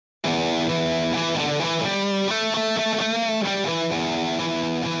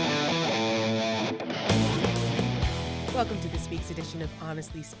edition of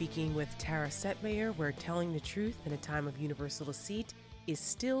Honestly Speaking with Tara Setmayer, where telling the truth in a time of universal deceit is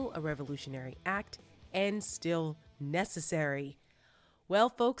still a revolutionary act and still necessary. Well,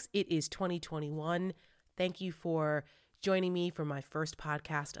 folks, it is 2021. Thank you for joining me for my first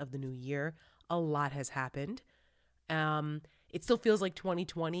podcast of the new year. A lot has happened. It still feels like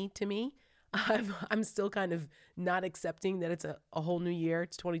 2020 to me. I'm still kind of not accepting that it's a whole new year.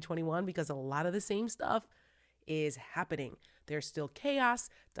 It's 2021 because a lot of the same stuff is happening. There's still chaos.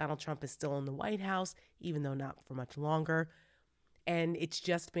 Donald Trump is still in the White House, even though not for much longer. And it's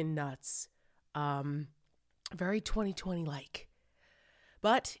just been nuts. Very 2020-like.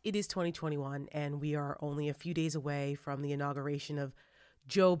 But it is 2021, and we are only a few days away from the inauguration of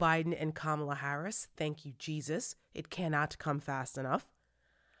Joe Biden and Kamala Harris. Thank you, Jesus. It cannot come fast enough.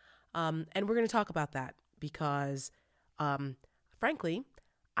 And we're going to talk about that because, frankly,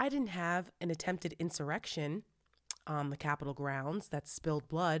 I didn't have an attempted insurrection on the Capitol grounds that spilled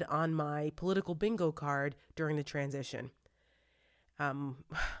blood on my political bingo card during the transition. I'm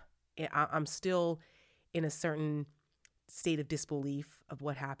still in a certain state of disbelief of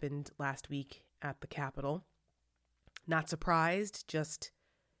what happened last week at the Capitol. Not surprised, just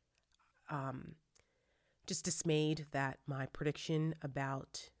dismayed that my prediction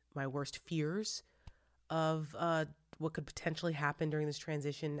about my worst fears of what could potentially happen during this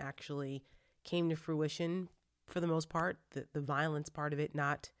transition actually came to fruition for the most part. The violence part of it,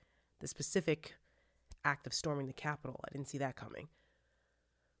 not the specific act of storming the Capitol. I didn't see that coming.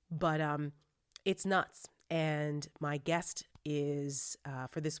 But it's nuts. And my guest is,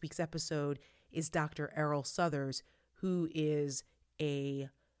 for this week's episode, is Dr. Errol Southers, who is a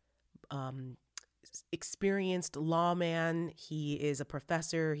experienced lawman. He is a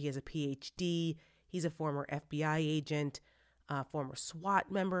professor. He has a PhD. He's a former FBI agent, former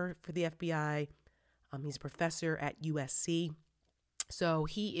SWAT member for the FBI. He's a professor at USC. So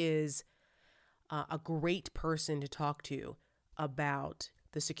he is a great person to talk to about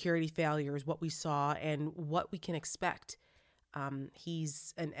the security failures, what we saw, and what we can expect.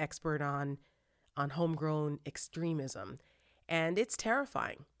 He's an expert on homegrown extremism, and it's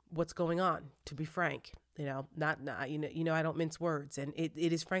terrifying what's going on, to be frank. I don't mince words, and it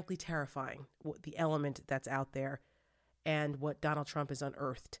is frankly terrifying what the element that's out there and what Donald Trump has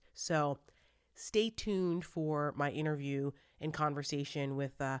unearthed. So stay tuned for my interview and conversation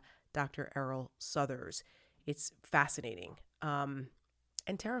with Dr. Errol Southers. It's fascinating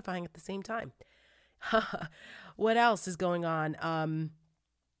and terrifying at the same time. What else is going on?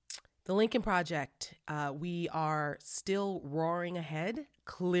 The Lincoln Project, we are still roaring ahead.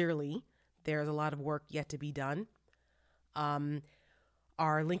 Clearly, there's a lot of work yet to be done.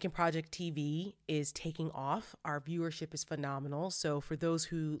 Our Lincoln Project TV is taking off. Our viewership is phenomenal. So for those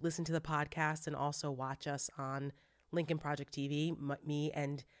who listen to the podcast and also watch us on Lincoln Project TV, me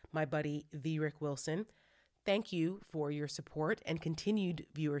and my buddy, the Rick Wilson, thank you for your support and continued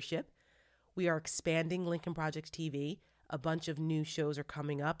viewership. We are expanding Lincoln Project TV. A bunch of new shows are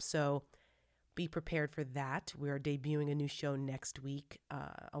coming up, so be prepared for that. We are debuting a new show next week,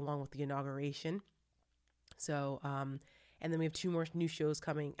 along with the inauguration. So, and then we have 2 more new shows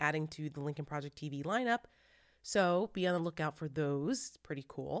coming, adding to the Lincoln Project TV lineup. So be on the lookout for those. It's pretty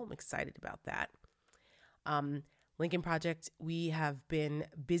cool. I'm excited about that. Lincoln Project, we have been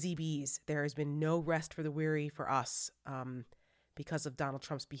busy bees. There has been no rest for the weary for us because of Donald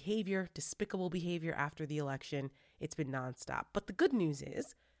Trump's behavior, despicable behavior after the election. It's been nonstop. But the good news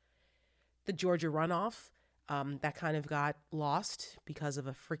is the Georgia runoff, that kind of got lost because of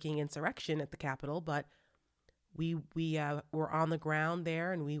a freaking insurrection at the Capitol. But we were on the ground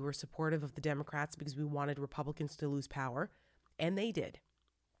there, and we were supportive of the Democrats because we wanted Republicans to lose power. And they did.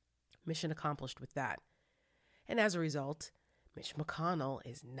 Mission accomplished with that. And as a result, Mitch McConnell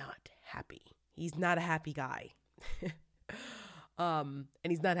is not happy. He's not a happy guy. And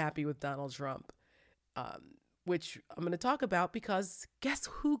he's not happy with Donald Trump, which I'm going to talk about because guess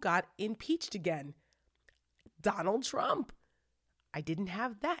who got impeached again? Donald Trump. I didn't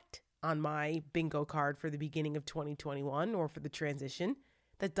have that on my bingo card for the beginning of 2021 or for the transition,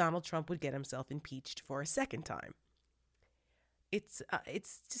 that Donald Trump would get himself impeached for a second time. It's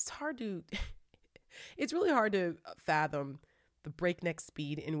just hard to... It's really hard to fathom the breakneck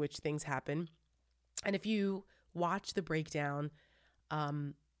speed in which things happen. And if you watch the breakdown,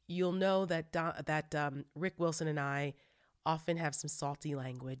 you'll know that Rick Wilson and I often have some salty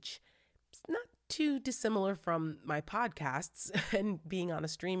language. It's not too dissimilar from my podcasts, and being on a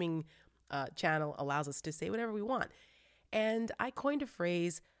streaming channel allows us to say whatever we want. And I coined a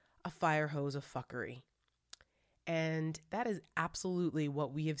phrase, a fire hose of fuckery. And that is absolutely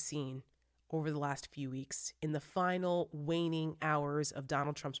what we have seen over the last few weeks, in the final waning hours of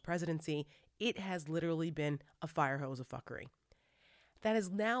Donald Trump's presidency, it has literally been a fire hose of fuckery. That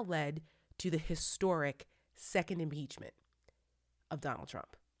has now led to the historic second impeachment of Donald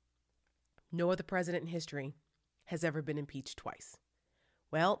Trump. No other president in history has ever been impeached twice.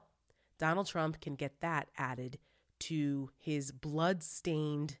 Well, Donald Trump can get that added to his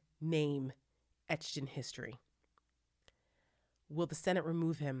blood-stained name etched in history. Will the Senate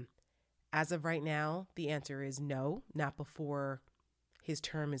remove him? As of right now, the answer is no, not before his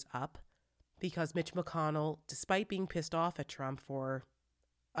term is up, because Mitch McConnell, despite being pissed off at Trump for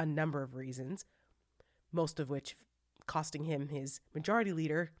a number of reasons, most of which costing him his majority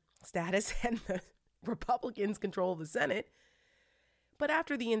leader status and the Republicans' control of the Senate, but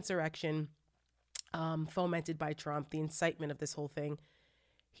after the insurrection fomented by Trump, the incitement of this whole thing,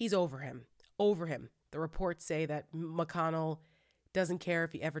 he's over him. The reports say that McConnell doesn't care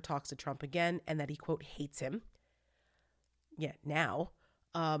if he ever talks to Trump again and that he, quote, hates him. Yeah, now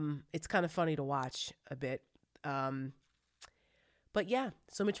it's kind of funny to watch a bit. But yeah,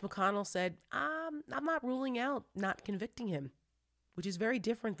 so Mitch McConnell said, I'm not ruling out not convicting him, which is very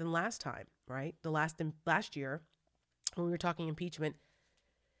different than last time, right? Last year, when we were talking impeachment,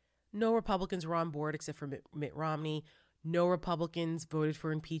 no Republicans were on board except for Mitt Romney. No Republicans voted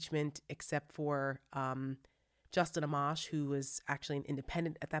for impeachment except for Justin Amash, who was actually an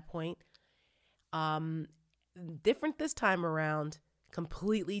independent at that point. Different this time around,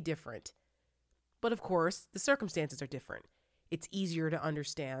 completely different. But of course, the circumstances are different. It's easier to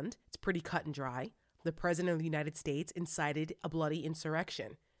understand. It's pretty cut and dry. The President of the United States incited a bloody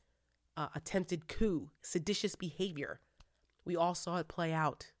insurrection, attempted coup, seditious behavior. We all saw it play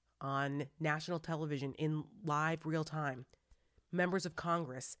out on national television in live real time. Members of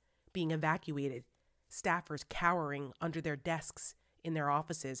Congress being evacuated, staffers cowering under their desks in their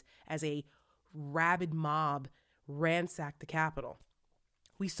offices as a rabid mob ransacked the Capitol.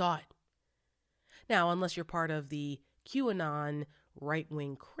 We saw it. Now, unless you're part of the QAnon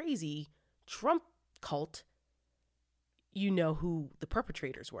right-wing crazy Trump cult, you know who the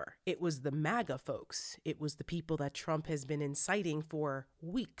perpetrators were. It was the MAGA folks. It was the people that Trump has been inciting for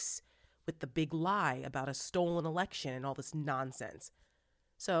weeks with the big lie about a stolen election and all this nonsense.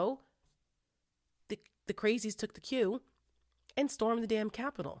 So the crazies took the cue and stormed the damn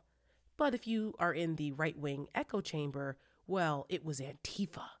Capitol. But if you are in the right-wing echo chamber, well, it was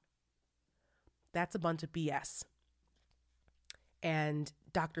Antifa. That's a bunch of BS. And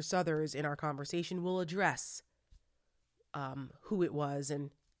Dr. Suthers in our conversation will address who it was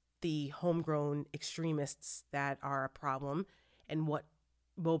and the homegrown extremists that are a problem and what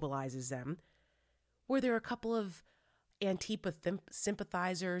mobilizes them. Were there a couple of Antifa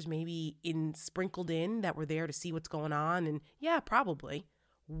sympathizers maybe sprinkled in that were there to see what's going on? And yeah, probably.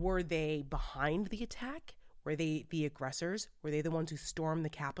 Were they behind the attack? Were they the aggressors? Were they the ones who stormed the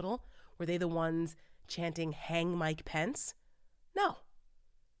Capitol? Were they the ones chanting, "Hang Mike Pence"? No.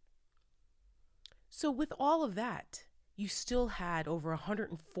 So with all of that, you still had over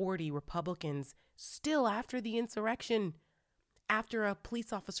 140 Republicans still after the insurrection, after a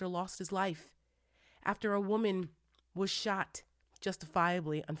police officer lost his life, after a woman was shot,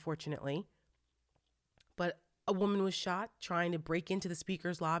 justifiably, unfortunately. But a woman was shot trying to break into the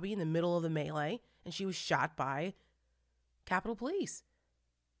speaker's lobby in the middle of the melee, and she was shot by Capitol Police.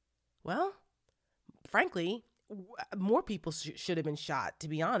 Well, frankly, more people should have been shot, to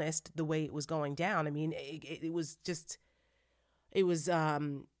be honest, the way it was going down. I mean, it was just, it was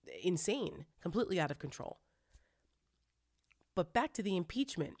insane, completely out of control. But back to the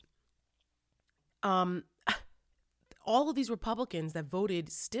impeachment. All of these Republicans that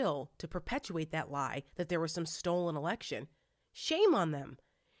voted still to perpetuate that lie that there was some stolen election, shame on them.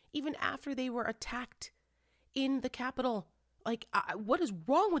 Even after they were attacked in the Capitol. Like, what is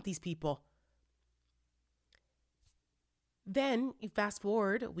wrong with these people? Then you fast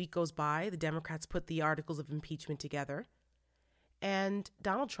forward, a week goes by, the Democrats put the articles of impeachment together, and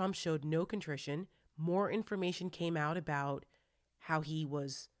Donald Trump showed no contrition. More information came out about how he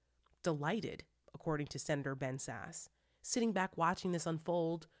was delighted, according to Senator Ben Sasse, sitting back watching this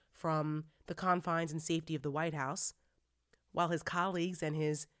unfold from the confines and safety of the White House, while his colleagues and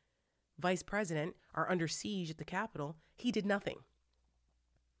his vice president are under siege at the Capitol. He did nothing.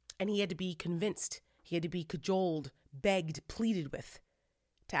 And he had to be convinced, he had to be cajoled, begged, pleaded with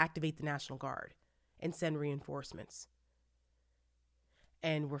to activate the National Guard and send reinforcements.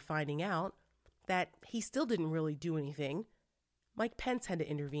 And we're finding out that he still didn't really do anything. Mike Pence had to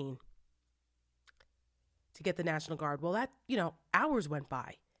intervene to get the National Guard. Well, that, hours went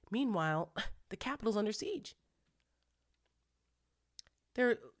by. Meanwhile, the Capitol's under siege.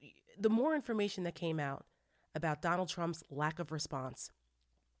 the more information that came out about Donald Trump's lack of response,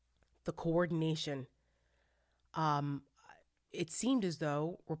 the coordination, it seemed as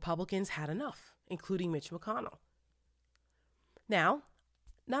though Republicans had enough, including Mitch McConnell. Now,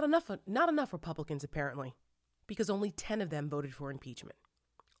 not enough Republicans apparently, because only 10 of them voted for impeachment.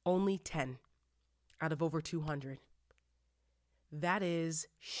 Only 10 out of over 200. That is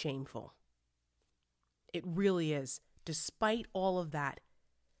shameful. It really is. Despite all of that,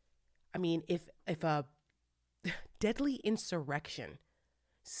 I mean, if a deadly insurrection,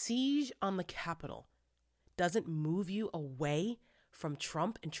 siege on the Capitol, doesn't move you away from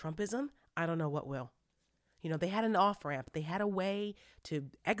Trump and Trumpism, I don't know what will. You know, they had an off-ramp. They had a way to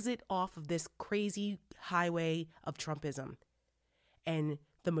exit off of this crazy highway of Trumpism. And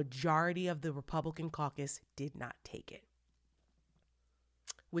the majority of the Republican caucus did not take it,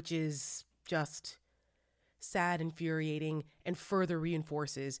 which is just sad, infuriating, and further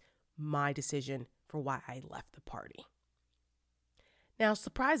reinforces my decision for why I left the party. Now,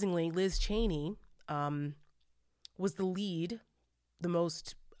 surprisingly, Liz Cheney was the lead, the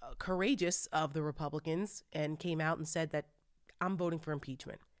most courageous of the Republicans, and came out and said that I'm voting for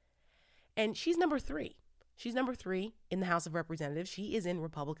impeachment. And she's number 3. She's number 3 in the House of Representatives. She is in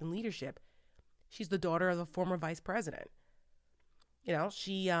Republican leadership. She's the daughter of a former vice president. You know,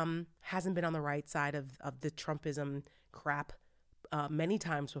 she hasn't been on the right side of the Trumpism crap many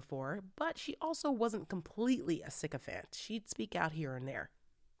times before, but she also wasn't completely a sycophant. She'd speak out here and there.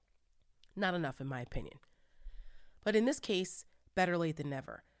 Not enough, in my opinion. But in this case, better late than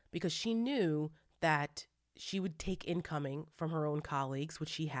never, because she knew that she would take incoming from her own colleagues, which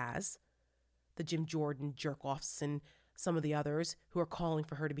she has, the Jim Jordan jerk-offs and some of the others who are calling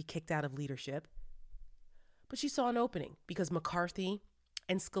for her to be kicked out of leadership. But she saw an opening because McCarthy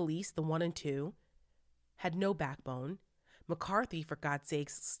and Scalise, the 1 and 2, had no backbone. McCarthy, for God's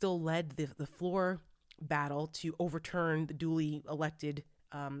sakes, still led the floor battle to overturn the duly elected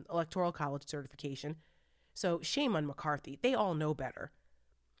Electoral College certification. So shame on McCarthy. They all know better.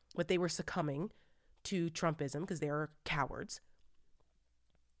 But they were succumbing to Trumpism because they are cowards.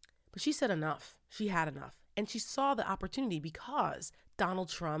 But she said enough. She had enough. And she saw the opportunity because Donald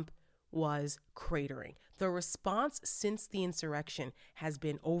Trump was cratering. The response since the insurrection has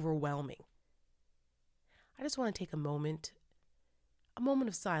been overwhelming. I just want to take a moment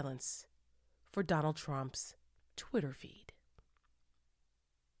of silence for Donald Trump's Twitter feed.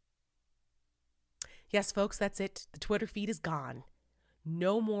 Yes, folks, that's it. The Twitter feed is gone.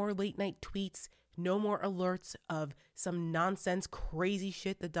 No more late night tweets. No more alerts of some nonsense, crazy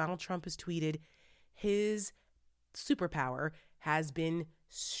shit that Donald Trump has tweeted. His superpower has been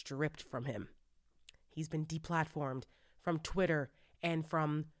stripped from him. He's been deplatformed from Twitter and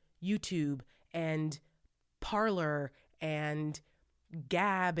from YouTube and Parler and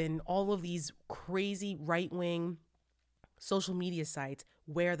Gab and all of these crazy right-wing social media sites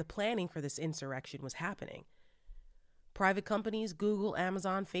where the planning for this insurrection was happening. Private companies, Google,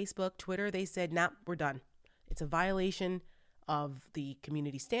 Amazon, Facebook, Twitter, they said, nah, we're done. It's a violation of the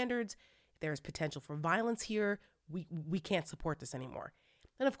community standards. There's potential for violence here. We can't support this anymore.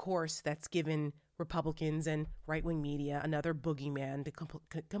 And of course, that's given Republicans and right-wing media another boogeyman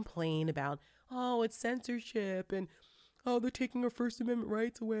to complain about, oh, it's censorship and, oh, they're taking our First Amendment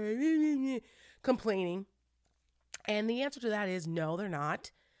rights away, complaining. And the answer to that is no, they're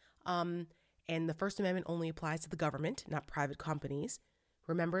not. And the First Amendment only applies to the government, not private companies.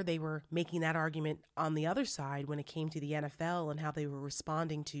 Remember, they were making that argument on the other side when it came to the NFL and how they were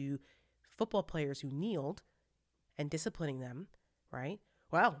responding to football players who kneeled and disciplining them, right?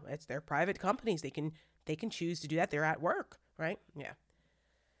 Well, it's their private companies. They can choose to do that. They're at work, right? Yeah.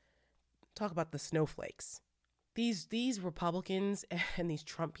 Talk about the snowflakes. These Republicans and these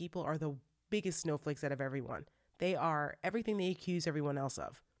Trump people are the biggest snowflakes out of everyone. They are everything they accuse everyone else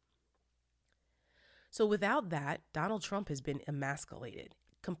of. So without that, Donald Trump has been emasculated,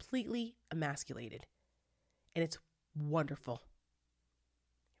 completely emasculated. And it's wonderful.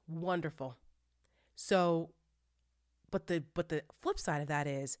 Wonderful. So, but the flip side of that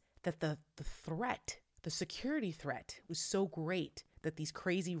is that the threat, the security threat was so great that these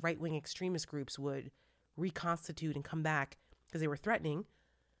crazy right-wing extremist groups would reconstitute and come back because they were threatening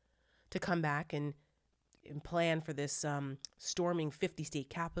to come back and plan for this storming 50 state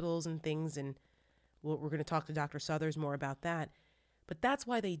capitals and things. And we're going to talk to Dr. Suthers more about that. But that's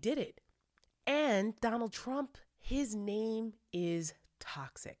why they did it. And Donald Trump, his name is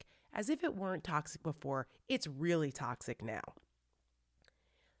toxic. As if it weren't toxic before, it's really toxic now.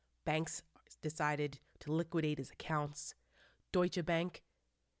 Banks decided to liquidate his accounts. Deutsche Bank,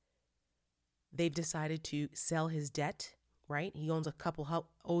 they've decided to sell his debt right? He owes a couple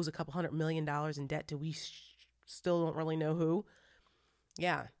 $100 million in debt to still don't really know who.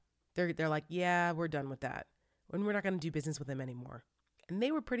 Yeah, they're like, yeah, we're done with that. And we're not going to do business with him anymore. And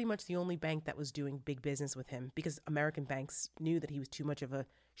they were pretty much the only bank that was doing big business with him because American banks knew that he was too much of a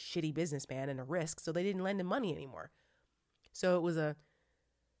shitty businessman and a risk, so they didn't lend him money anymore. So it was a,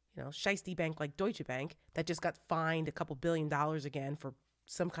 shiesty bank like Deutsche Bank that just got fined a couple $1 billion again for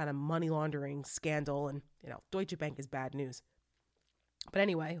some kind of money laundering scandal. And, Deutsche Bank is bad news. But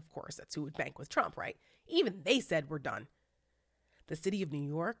anyway, of course, that's who would bank with Trump, right? Even they said we're done. The city of New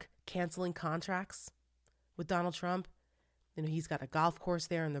York canceling contracts with Donald Trump. He's got a golf course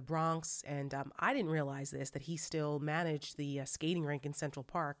there in the Bronx. And I didn't realize that he still managed the skating rink in Central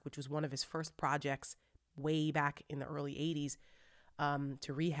Park, which was one of his first projects way back in the early 80s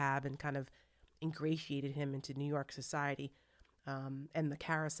to rehab and kind of ingratiated him into New York society. And the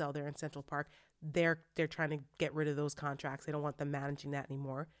carousel there in Central Park, they're trying to get rid of those contracts. They don't want them managing that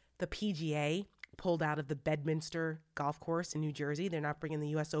anymore. The PGA pulled out of the Bedminster golf course in New Jersey. They're not bringing the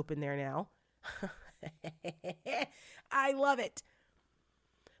U.S. Open there now. I love it.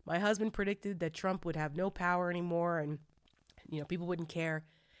 My husband predicted that Trump would have no power anymore and, people wouldn't care.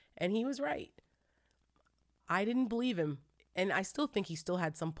 And he was right. I didn't believe him. And I still think he still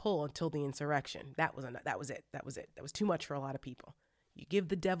had some pull until the insurrection. That was it. That was too much for a lot of people. You give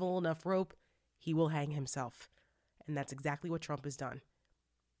the devil enough rope, he will hang himself. And that's exactly what Trump has done.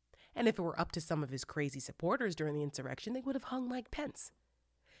 And if it were up to some of his crazy supporters during the insurrection, they would have hung Mike Pence.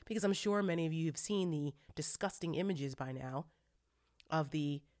 Because I'm sure many of you have seen the disgusting images by now of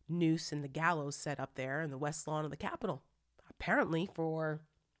the noose and the gallows set up there in the West Lawn of the Capitol. Apparently for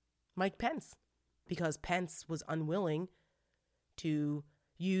Mike Pence. Because Pence was unwilling to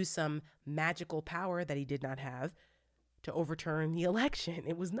use some magical power that he did not have to overturn the election.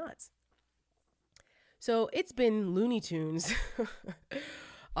 It was nuts. So it's been Looney Tunes.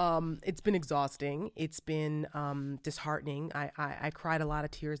 It's been exhausting. It's been disheartening. I cried a lot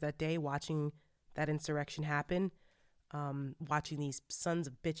of tears that day watching that insurrection happen, watching these sons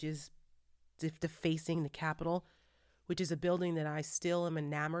of bitches defacing the Capitol, which is a building that I still am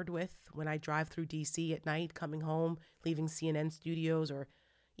enamored with when I drive through D.C. at night, coming home, leaving CNN studios, or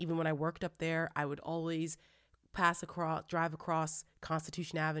even when I worked up there, I would always drive across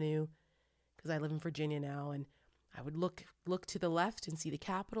Constitution Avenue because I live in Virginia now, and I would look to the left and see the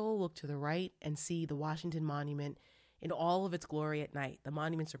Capitol, look to the right and see the Washington Monument in all of its glory at night. The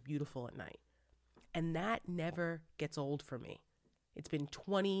monuments are beautiful at night. And that never gets old for me. It's been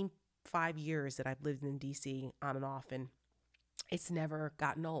 25 years that I've lived in D.C. on and off, and it's never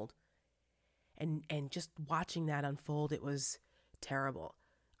gotten old. And just watching that unfold, it was terrible.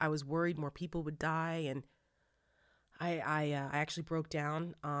 I was worried more people would die, and I actually broke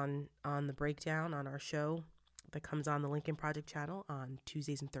down on the breakdown on our show that comes on the Lincoln Project channel on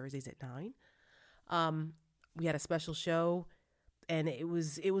Tuesdays and Thursdays at 9. We had a special show, and it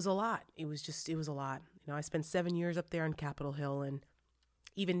was a lot. It was a lot. I spent 7 years up there on Capitol Hill, and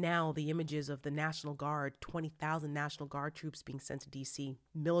even now the images of the National Guard, 20,000 National Guard troops being sent to D.C.,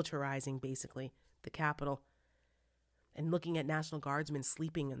 militarizing basically the Capitol, and looking at National Guardsmen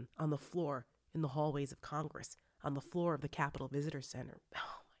sleeping on the floor in the hallways of Congress, on the floor of the Capitol Visitor Center.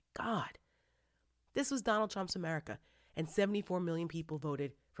 Oh my God. This was Donald Trump's America, and 74 million people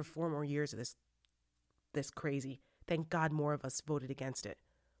voted for 4 more years of this crazy. Thank God more of us voted against it.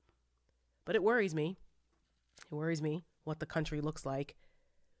 But it worries me. It worries me what the country looks like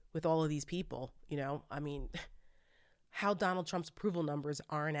with all of these people. How Donald Trump's approval numbers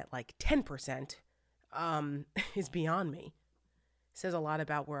aren't at like 10% is beyond me. It says a lot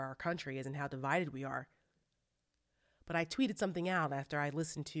about where our country is and how divided we are. But I tweeted something out after I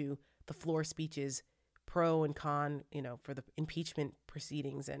listened to the floor speeches, pro and con, for the impeachment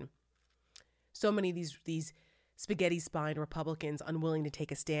proceedings, and so many of these spaghetti-spined Republicans unwilling to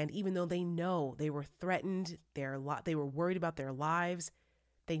take a stand, even though they know they were threatened, they were worried about their lives.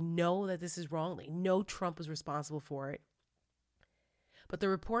 They know that this is wrong. They know Trump was responsible for it. But the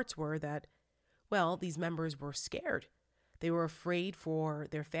reports were that, these members were scared. They were afraid for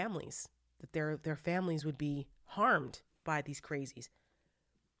their families, that their families would be harmed by these crazies.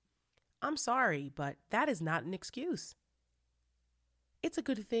 I'm sorry, but that is not an excuse. It's a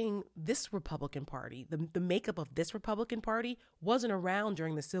good thing this Republican Party, the makeup of this Republican Party, wasn't around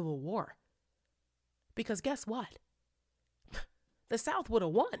during the Civil War. Because guess what? The South would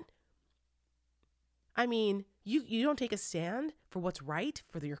have won. You don't take a stand for what's right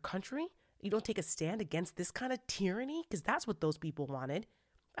for your country. You don't take a stand against this kind of tyranny, because that's what those people wanted.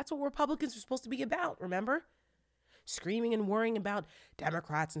 That's what Republicans are supposed to be about, remember? Screaming and worrying about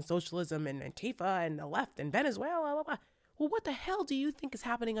Democrats and socialism and Antifa and the left and Venezuela, blah, blah, blah. Well, what the hell do you think is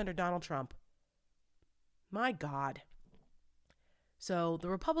happening under Donald Trump? My God. So the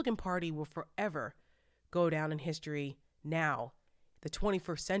Republican Party will forever go down in history now, the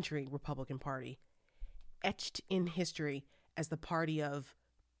 21st century Republican Party, etched in history as the party of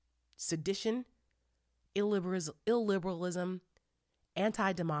sedition, illiberalism,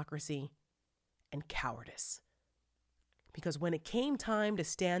 anti-democracy, and cowardice. Because when it came time to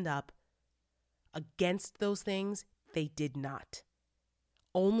stand up against those things, they did not.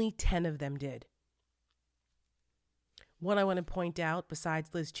 Only 10 of them did. One I want to point out, besides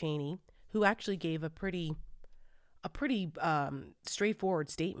Liz Cheney, who actually gave a pretty straightforward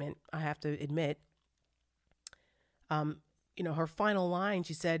statement, I have to admit. Her final line,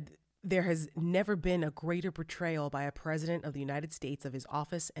 she said, "There has never been a greater betrayal by a president of the United States of his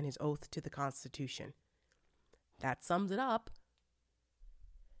office and his oath to the Constitution." That sums it up.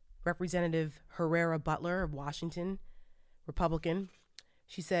 Representative Herrera Butler of Washington, Republican,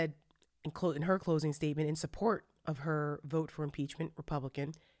 she said in her closing statement in support of her vote for impeachment,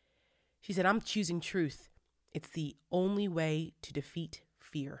 Republican, she said, "I'm choosing truth. It's the only way to defeat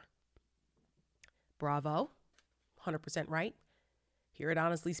fear." Bravo. 100% right. Hear it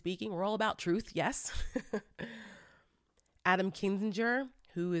honestly speaking. We're all about truth. Yes. Adam Kinzinger,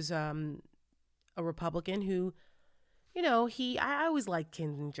 who is a Republican who, I always liked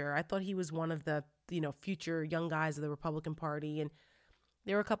Kinzinger. I thought he was one of the, future young guys of the Republican Party. And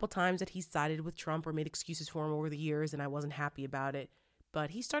there were a couple times that he sided with Trump or made excuses for him over the years, and I wasn't happy about it.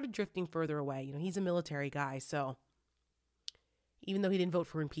 But he started drifting further away. He's a military guy, so even though he didn't vote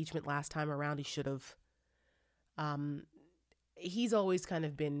for impeachment last time around, he should have. He's always kind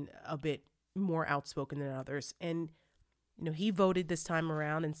of been a bit more outspoken than others. And, he voted this time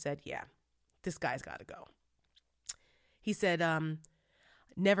around and said, yeah, this guy's got to go. He said, I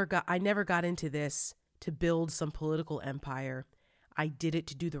never got into this to build some political empire. I did it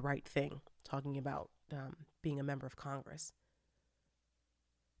to do the right thing, talking about being a member of Congress.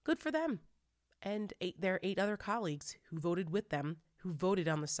 Good for them. And their 8 other colleagues who voted with them, who voted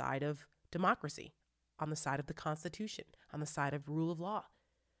on the side of democracy, on the side of the Constitution, on the side of rule of law,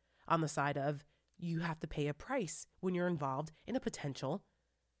 on the side of you have to pay a price when you're involved in a potential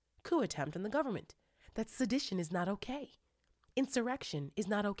coup attempt in the government. That sedition is not okay. Insurrection is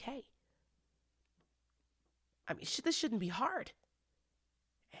not okay. I mean, this shouldn't be hard.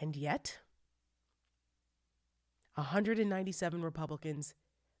 And yet, 197 Republicans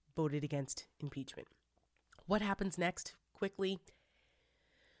voted against impeachment. What happens next? Quickly.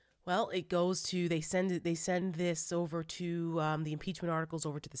 Well, it goes to, they send this over to the impeachment articles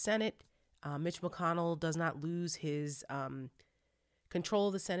over to the Senate. Mitch McConnell does not lose his control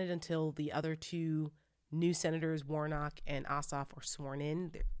of the Senate until the other 2 new senators, Warnock and Ossoff, are sworn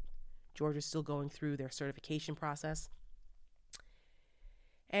in. Georgia's still going through their certification process.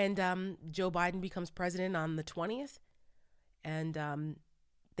 And Joe Biden becomes president on the 20th. And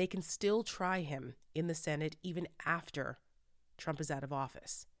they can still try him in the Senate even after Trump is out of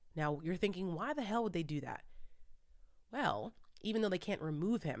office. Now, you're thinking, why the hell would they do that? Well, even though they can't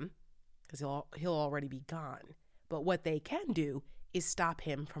remove him, because he'll already be gone, but what they can do is stop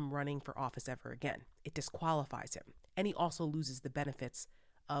him from running for office ever again. It disqualifies him, and he also loses the benefits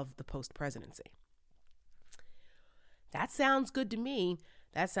of the post-presidency. That sounds good to me.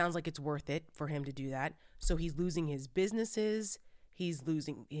 That sounds like it's worth it for him to do that. So he's losing his businesses. He's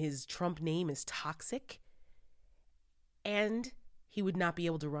losing his Trump name is toxic, and he would not be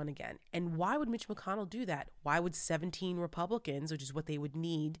able to run again. And why would Mitch McConnell do that? Why would 17 Republicans, which is what they would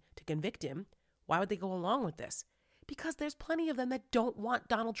need to convict him, why would they go along with this? Because there's plenty of them that don't want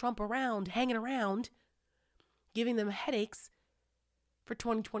Donald Trump around, hanging around, giving them headaches for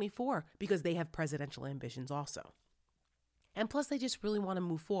 2024 because they have presidential ambitions also. And plus, they just really want to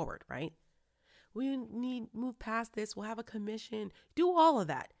move forward, right? We need move past this. We'll have a commission. Do all of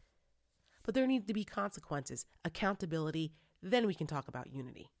that. But there need to be consequences, accountability. Then we can talk about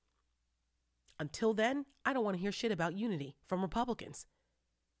unity. Until then, I don't want to hear shit about unity from Republicans.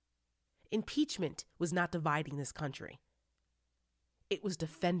 Impeachment was not dividing this country. It was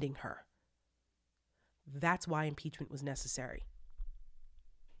defending her. That's why impeachment was necessary.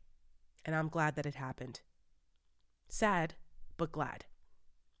 And I'm glad that it happened. Sad, but glad.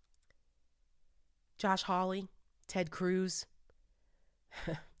 Josh Hawley, Ted Cruz,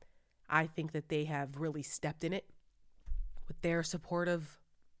 I think that they have really stepped in it with their support of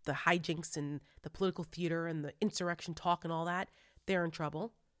the hijinks and the political theater and the insurrection talk and all that. They're in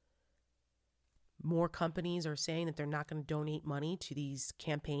trouble. More companies are saying that they're not going to donate money to these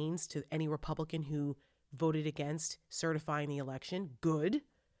campaigns to any Republican who voted against certifying the election. Good.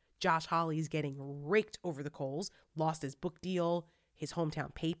 Josh Hawley's getting raked over the coals, lost his book deal, his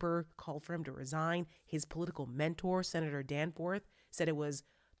hometown paper called for him to resign. His political mentor, Senator Danforth, said it was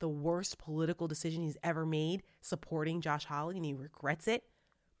the worst political decision he's ever made, supporting Josh Hawley, and he regrets it.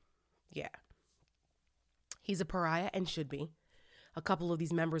 Yeah. He's a pariah and should be. A couple of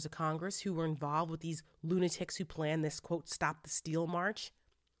these members of Congress who were involved with these lunatics who planned this, quote, Stop the Steal march.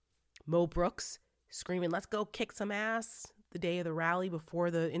 Mo Brooks screaming, let's go kick some ass the day of the rally before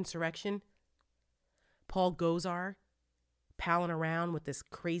the insurrection. Paul Gosar palling around with this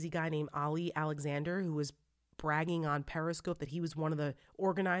crazy guy named Ali Alexander, who was bragging on Periscope that he was one of the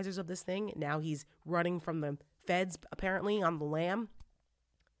organizers of this thing. Now he's running from the feds, apparently, on the lam.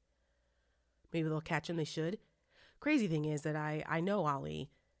 Maybe they'll catch him. They should. Crazy thing is that I know Ali.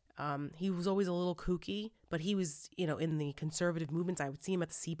 He was always a little kooky, but he was, in the conservative movements. I would see him at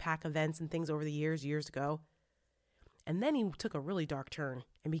the CPAC events and things over the years ago. And then he took a really dark turn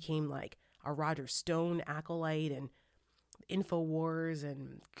and became like a Roger Stone acolyte and InfoWars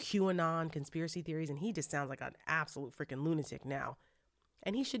and QAnon conspiracy theories. And he just sounds like an absolute freaking lunatic now.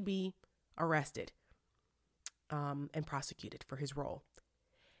 And he should be arrested and prosecuted for his role.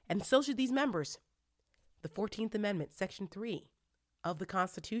 And so should these members. The 14th Amendment, Section 3 of the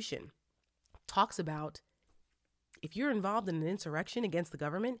Constitution talks about if you're involved in an insurrection against the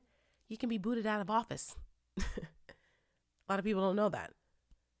government, you can be booted out of office. A lot of people don't know that.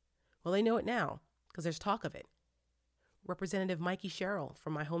 Well, they know it now because there's talk of it. Representative Mikey Sherrill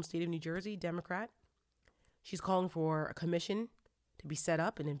from my home state of New Jersey, Democrat, she's calling for a commission to be set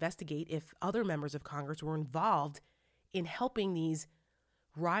up and investigate if other members of Congress were involved in helping these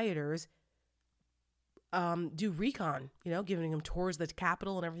rioters do recon, giving them tours of the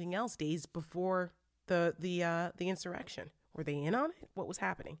Capitol and everything else days before the insurrection. Were they in on it? What was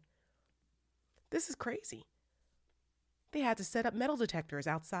happening? This is crazy. They had to set up metal detectors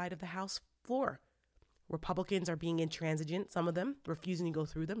outside of the House floor. Republicans are being intransigent, some of them refusing to go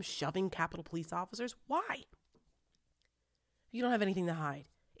through them, shoving Capitol police officers. Why? You don't have anything to hide.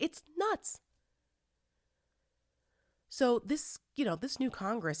 It's nuts. So this new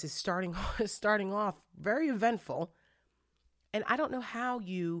Congress is starting off very eventful, and I don't know how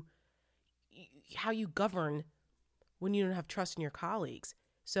you govern when you don't have trust in your colleagues.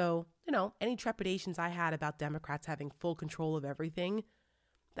 So, any trepidations I had about Democrats having full control of everything,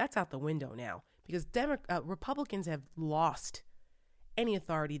 that's out the window now because Republicans have lost any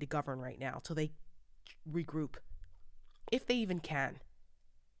authority to govern right now till they regroup, if they even can.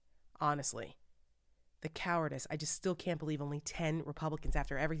 Honestly. The cowardice. I just still can't believe only 10 Republicans,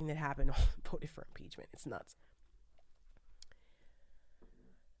 after everything that happened, voted for impeachment. It's nuts.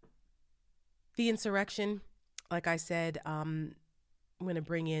 The insurrection, like I said, I'm going to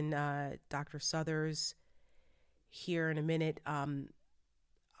bring in Dr. Suthers here in a minute.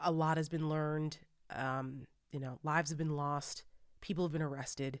 A lot has been learned. Lives have been lost. People have been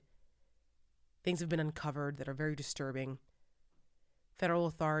arrested. Things have been uncovered that are very disturbing. Federal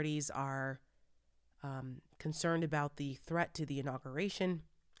authorities are concerned about the threat to the inauguration.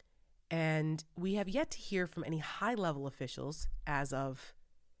 And we have yet to hear from any high-level officials as of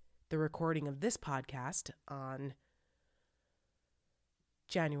the recording of this podcast on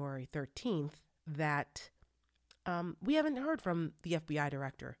January 13th that we haven't heard from the FBI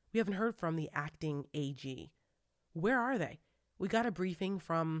director. We haven't heard from the acting AG. Where are they? We got a briefing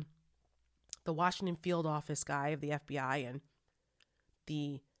from the Washington field office guy of the FBI and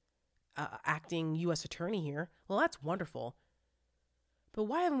the acting U.S. attorney here. Well, that's wonderful. But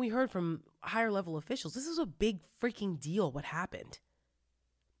why haven't we heard from higher level officials? This is a big freaking deal, what happened.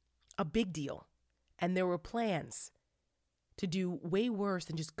 A big deal. And there were plans to do way worse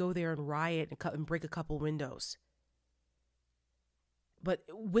than just go there and riot and break a couple windows. But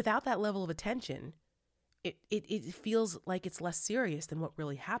without that level of attention, it feels like it's less serious than what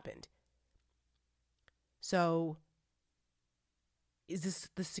really happened. So is this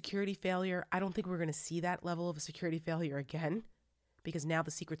the security failure? I don't think we're going to see that level of a security failure again, because now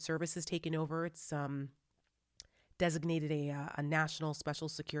the Secret Service has taken over. It's designated a national special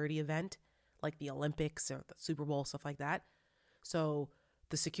security event like the Olympics or the Super Bowl, stuff like that. So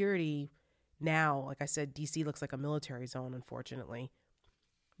the security now, like I said, DC looks like a military zone, unfortunately.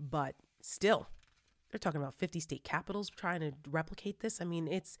 But still, they're talking about 50 state capitals trying to replicate this. I mean,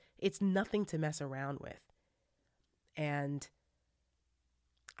 it's nothing to mess around with. And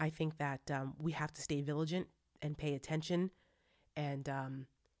I think that we have to stay vigilant and pay attention and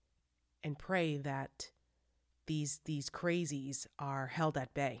pray that these crazies are held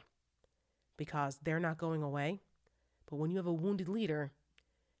at bay, because they're not going away. But when you have a wounded leader,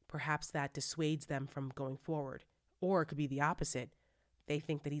 perhaps that dissuades them from going forward. Or it could be the opposite. they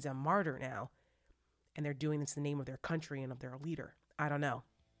think that he's a martyr now, and they're doing this in the name of their country and of their leader. I don't know.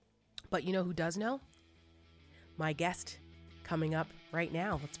 But you know who does know? My guest coming up right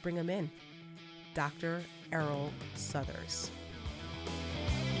now. Let's bring him in. Dr. Errol Southers.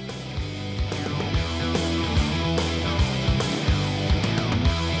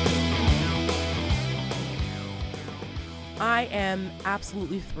 I am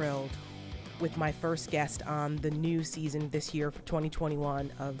absolutely thrilled with my first guest on the new season this year for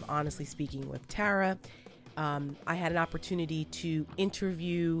 2021 of Honestly Speaking with Tara. I had an opportunity to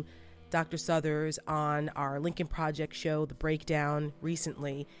interview Dr. Southers on our Lincoln Project show, The Breakdown,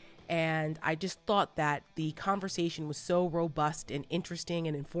 recently. And I just thought that the conversation was so robust and interesting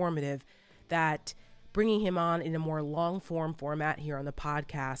and informative that bringing him on in a more long-form format here on the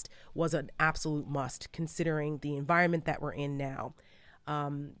podcast was an absolute must, considering the environment that we're in now.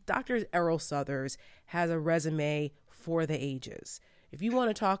 Dr. Errol Southers has a resume for the ages. If you want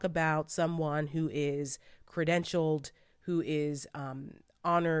to talk about someone who is credentialed, who is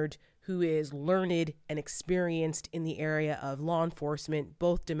honored, who is learned and experienced in the area of law enforcement,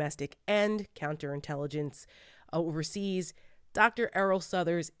 both domestic and counterintelligence overseas, Dr. Errol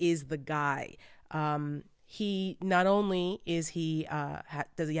Southers is the guy. He not only is he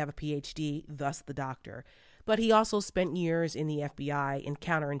does he have a PhD, thus the doctor, but he also spent years in the FBI in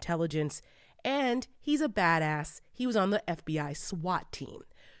counterintelligence, and he's a badass. He was on the FBI SWAT team.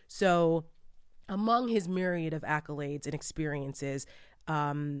 So among his myriad of accolades and experiences,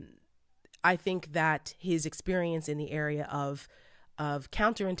 I think that his experience in the area of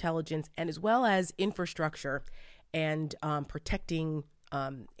counterintelligence and as well as infrastructure and protecting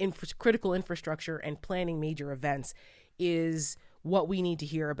critical infrastructure and planning major events is what we need to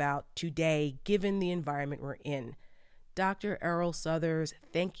hear about today, given the environment we're in. Dr. Errol Southers,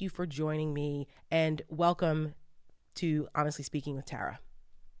 thank you for joining me and welcome to Honestly Speaking with Tara.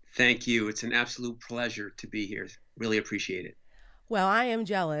 Thank you. It's an absolute pleasure to be here. Really appreciate it. Well, I am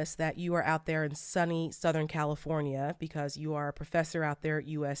jealous that you are out there in sunny Southern California because you are a professor out there at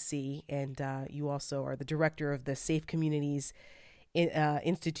USC, and you also are the director of the Safe Communities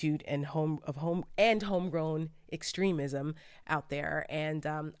Institute and homegrown extremism out there. And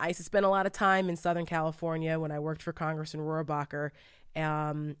I used to spend a lot of time in Southern California when I worked for Congressman Rohrabacher.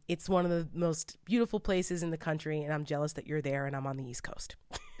 It's one of the most beautiful places in the country, and I'm jealous that you're there and I'm on the East Coast.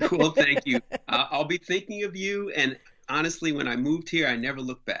 Well, thank you. I'll be thinking of you. And honestly, when I moved here, I never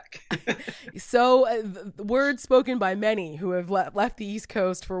looked back. So words spoken by many who have left the East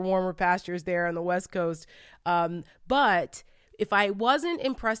Coast for warmer pastures there on the West Coast. But if I wasn't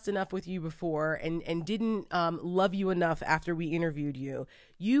impressed enough with you before and didn't love you enough after we interviewed you,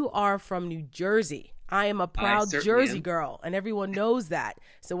 you are from New Jersey. I am a proud Jersey girl, and everyone knows that.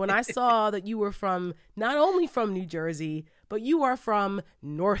 So when I saw that you were not only from New Jersey, but you are from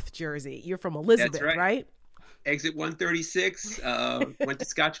North Jersey. You're from Elizabeth, That's right? Exit 136, went to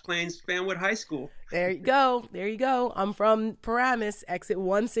Scotch Plains Fanwood High School. There you go. There you go. I'm from Paramus, exit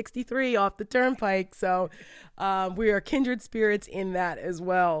 163 off the turnpike. So we are kindred spirits in that as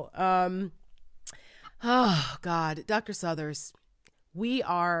well. Oh, God. Dr. Southers, we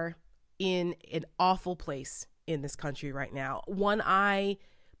are in an awful place in this country right now. One I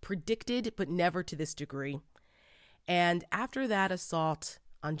predicted, but never to this degree. And after that assault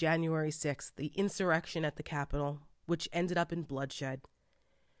on January 6th, the insurrection at the Capitol, which ended up in bloodshed,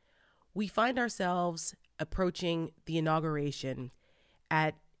 we find ourselves approaching the inauguration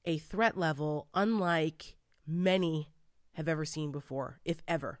at a threat level unlike many have ever seen before, if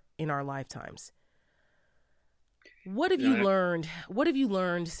ever, in our lifetimes. What have you learned? What have you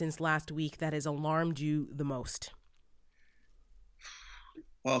learned since last week that has alarmed you the most?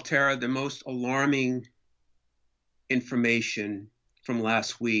 Well, Tara, the most alarming information from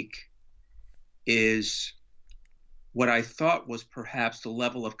last week is what I thought was perhaps the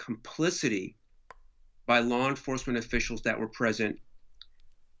level of complicity by law enforcement officials that were present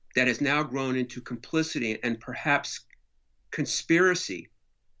that has now grown into complicity and perhaps conspiracy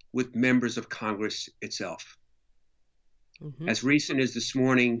with members of Congress itself. Mm-hmm. As recent as this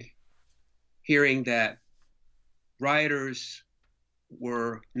morning, hearing that rioters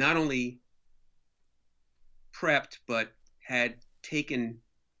were not only prepped, but had taken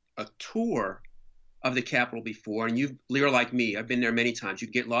a tour of the Capitol before. And you're like me, I've been there many times. You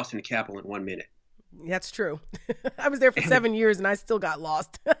get lost in the Capitol in 1 minute. That's true. I was there for 7 years and I still got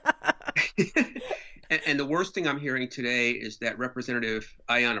lost. And the worst thing I'm hearing today is that Representative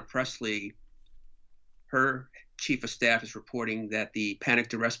Ayanna Pressley, her chief of staff, is reporting that the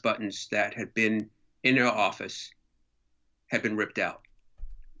panicked arrest buttons that had been in her office had been ripped out.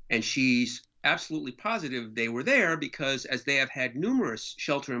 And she's absolutely positive they were there because as they have had numerous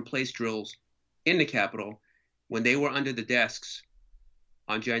shelter-in-place drills in the Capitol, when they were under the desks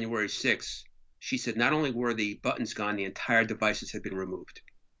on January 6th, she said not only were the buttons gone, the entire devices had been removed.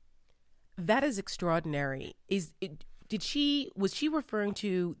 That is extraordinary. Was she referring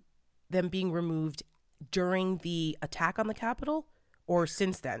to them being removed during the attack on the Capitol, or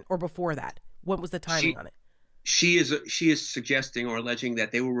since then, or before that? What was the timing on it? She is suggesting or alleging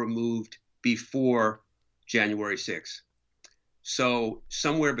that they were removed before January 6th. So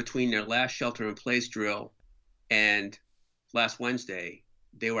somewhere between their last shelter-in-place drill and last Wednesday,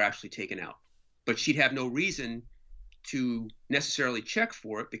 they were actually taken out. But she'd have no reason to necessarily check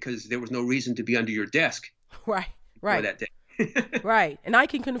for it because there was no reason to be under your desk. Right. That day. Right. And I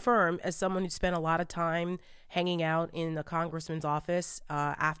can confirm, as someone who spent a lot of time hanging out in a congressman's office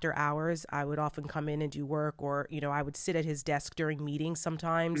after hours, I would often come in and do work, or, I would sit at his desk during meetings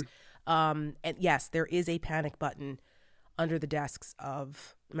sometimes. And yes, there is a panic button under the desks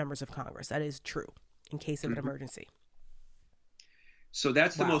of members of Congress. That is true in case of an emergency. So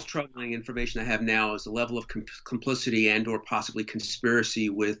that's the most troubling information I have now is the level of complicity and or possibly conspiracy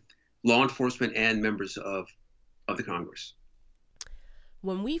with law enforcement and members of the Congress.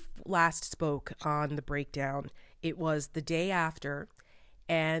 When we last spoke on the breakdown, it was the day after,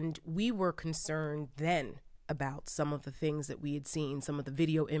 and we were concerned then about some of the things that we had seen, some of the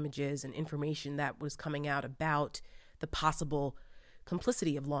video images and information that was coming out about the possible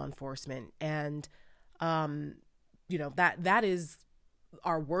complicity of law enforcement. And, that is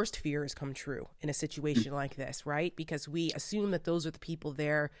our worst fears come true in a situation like this, right? Because we assume that those are the people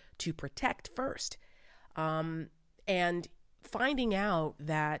there to protect first. And finding out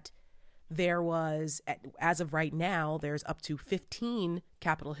that there was, as of right now, there's up to 15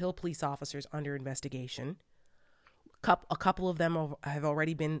 Capitol Hill police officers under investigation. A couple of them have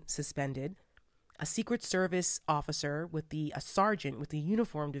already been suspended. A Secret Service officer a sergeant with the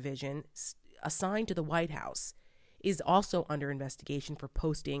uniform division assigned to the White House is also under investigation for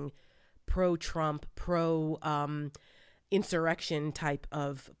posting pro-Trump, insurrection type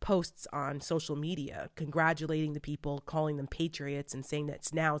of posts on social media, congratulating the people, calling them patriots, and saying that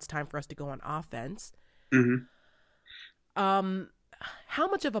it's time for us to go on offense. Mm-hmm. How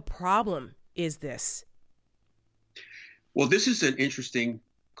much of a problem is this? Well, this is an interesting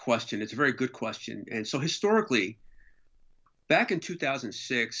question. It's a very good question. And so historically, back in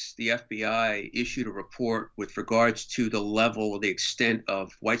 2006, the FBI issued a report with regards to the level or the extent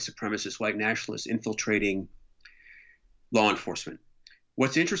of white supremacists, white nationalists infiltrating law enforcement.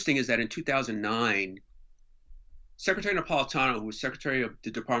 What's interesting is that in 2009, Secretary Napolitano, who was Secretary of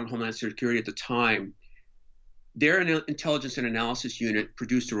the Department of Homeland Security at the time, their intelligence and analysis unit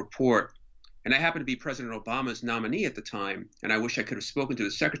produced a report. And I happened to be President Obama's nominee at the time, and I wish I could have spoken to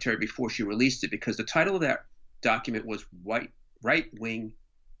the secretary before she released it, because the title of that document was Right-Wing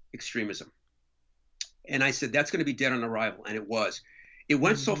Extremism. And I said, that's going to be dead on arrival, and it was. It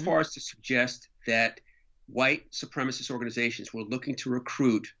went so far as to suggest that white supremacist organizations were looking to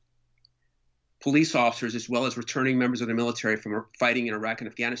recruit police officers as well as returning members of the military from fighting in Iraq and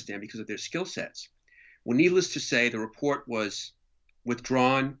Afghanistan because of their skill sets. Well, needless to say, the report was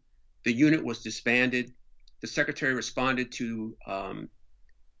withdrawn. The unit was disbanded. The secretary responded to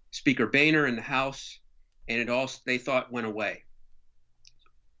Speaker Boehner in the House, and they thought went away.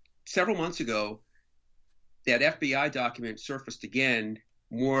 Several months ago, that FBI document surfaced again,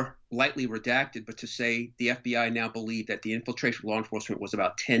 more lightly redacted, but to say the FBI now believed that the infiltration of law enforcement was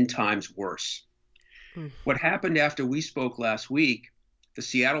about 10 times worse. What happened after we spoke last week, the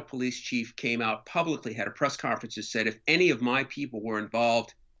Seattle police chief came out publicly, had a press conference, and said, if any of my people were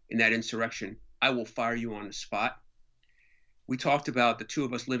involved in that insurrection, I will fire you on the spot. We talked about the two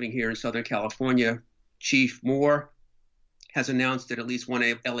of us living here in Southern California. Chief Moore has announced that at least one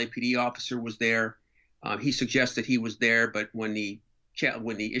LAPD officer was there. He suggested he was there, but when the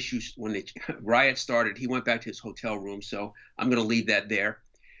riot started, he went back to his hotel room. So I'm going to leave that there.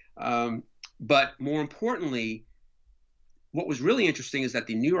 But more importantly, what was really interesting is that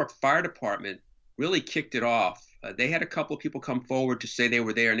the New York Fire Department really kicked it off. They had a couple of people come forward to say they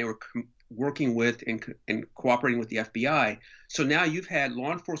were there, and they were working with and cooperating with the FBI. So now you've had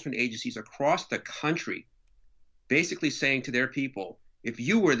law enforcement agencies across the country basically saying to their people, if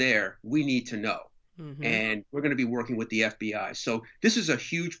you were there, we need to know. And we're going to be working with the FBI. So this is a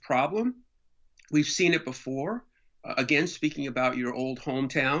huge problem. We've seen it before. Again, speaking about your old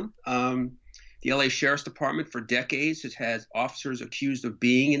hometown, the LA Sheriff's Department for decades has had officers accused of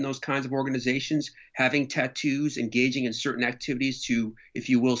being in those kinds of organizations, having tattoos, engaging in certain activities to, if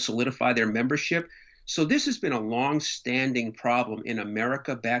you will, solidify their membership. So this has been a long-standing problem in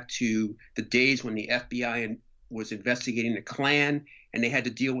America back to the days when the FBI was investigating the Klan, and they had to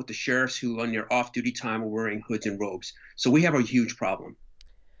deal with the sheriffs who, on their off-duty time, were wearing hoods and robes. So we have a huge problem.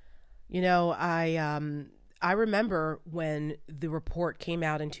 You know, I remember when the report came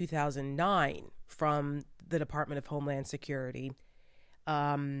out in 2009 from the Department of Homeland Security,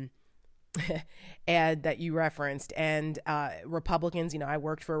 and that you referenced, and Republicans. You know, I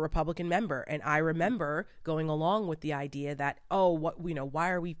worked for a Republican member, and I remember going along with the idea that, why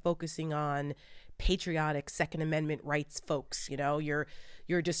are we focusing on patriotic Second Amendment rights folks? You know, you're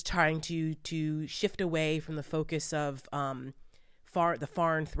just trying to shift away from the focus of the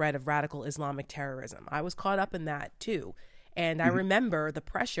foreign threat of radical Islamic terrorism. I was caught up in that too, and I remember the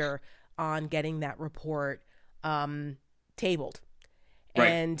pressure on getting that report tabled. Right.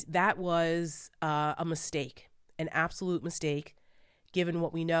 And that was a mistake, an absolute mistake, given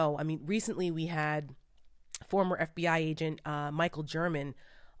what we know. I mean, recently we had former FBI agent Michael German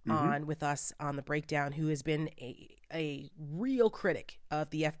on with us on the breakdown, who has been a real critic of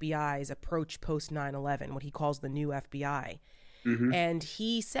the FBI's approach post 9/11, what he calls the new FBI. And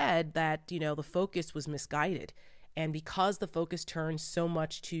he said that, the focus was misguided. And because the focus turned so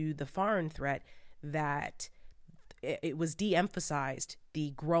much to the foreign threat, that it was de-emphasized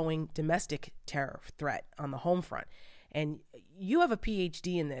the growing domestic terror threat on the home front. And you have a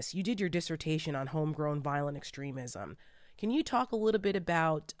PhD in this. You did your dissertation on homegrown violent extremism. Can you talk a little bit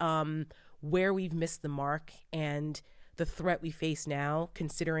about where we've missed the mark and the threat we face now,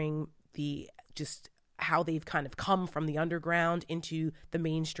 considering just how they've kind of come from the underground into the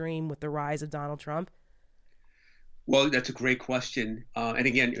mainstream with the rise of Donald Trump? Well, that's a great question. And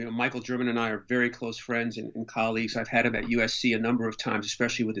again, Michael German and I are very close friends and colleagues. I've had him at USC a number of times,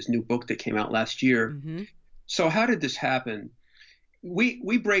 especially with his new book that came out last year. So how did this happen?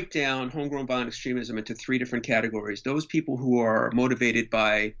 We break down homegrown violent extremism into three different categories. Those people who are motivated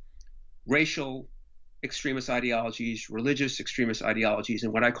by racial extremist ideologies, religious extremist ideologies,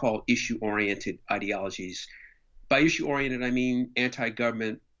 and what I call issue-oriented ideologies. By issue-oriented, I mean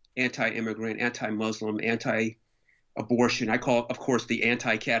anti-government, anti-immigrant, anti-Muslim, anti-abortion. I call it, of course, the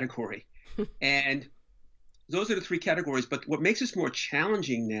anti-category. And those are the three categories. But what makes this more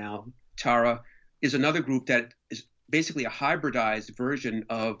challenging now, Tara, is another group that is basically a hybridized version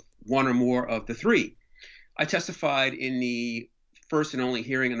of one or more of the three. I testified in the first and only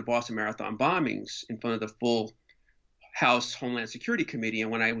hearing in the Boston Marathon bombings in front of the full House Homeland Security Committee.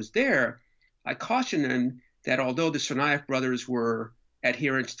 And when I was there, I cautioned them that although the Tsarnaev brothers were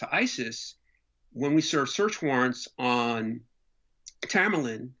adherents to ISIS, when we served search warrants on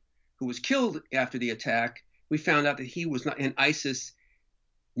Tamerlan, who was killed after the attack, we found out that he was not an ISIS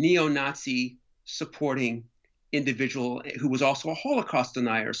neo-Nazi supporting individual who was also a Holocaust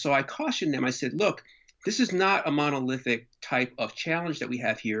denier. So I cautioned them. I said, look, this is not a monolithic type of challenge that we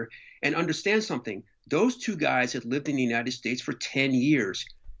have here. And understand something. Those two guys had lived in the United States for 10 years.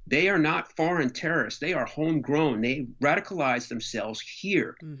 They are not foreign terrorists. They are homegrown. They radicalized themselves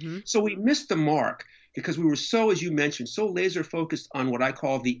here. So we missed the mark because we were so, as you mentioned, so laser focused on what I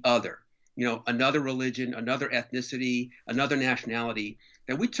call the other, another religion, another ethnicity, another nationality,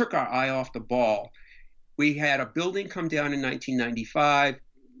 that we took our eye off the ball. We had a building come down in 1995.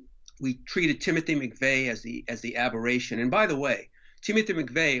 We treated Timothy McVeigh as the aberration. And by the way, Timothy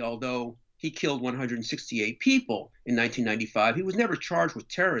McVeigh, although he killed 168 people in 1995, he was never charged with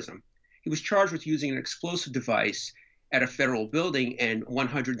terrorism. He was charged with using an explosive device at a federal building and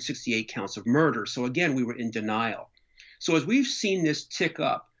 168 counts of murder. So again, we were in denial. So as we've seen this tick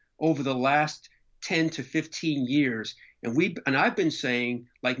up over the last 10 to 15 years, and I've been saying,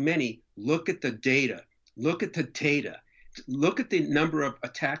 like many, look at the data. Look at the data. Look at the number of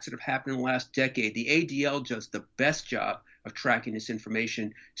attacks that have happened in the last decade. The ADL does the best job of tracking this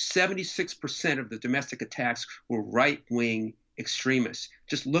information. 76% of the domestic attacks were right-wing extremists.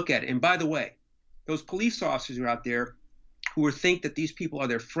 Just look at it. And by the way, those police officers who are out there who think that these people are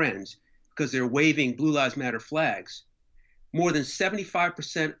their friends because they're waving Blue Lives Matter flags, more than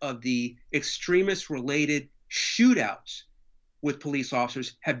 75% of the extremist-related shootouts with police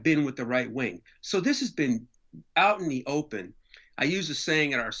officers have been with the right wing. So this has been out in the open. I use a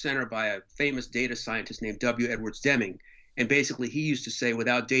saying at our center by a famous data scientist named W. Edwards Deming. And basically he used to say,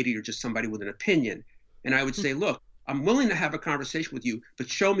 without data, you're just somebody with an opinion. And I would say, look, I'm willing to have a conversation with you, but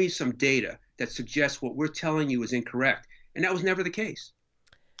show me some data that suggests what we're telling you is incorrect. And that was never the case.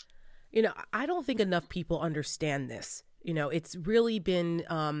 I don't think enough people understand this. It's really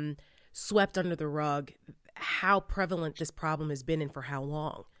been swept under the rug how prevalent this problem has been and for how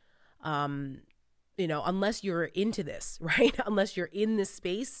long. Unless you're into this, right? Unless you're in this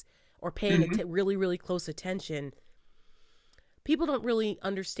space or paying really, really close attention, people don't really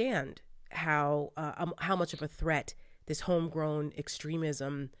understand how much of a threat this homegrown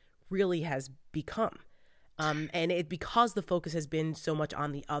extremism really has become. And because the focus has been so much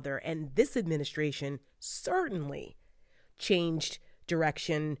on the other, and this administration certainly changed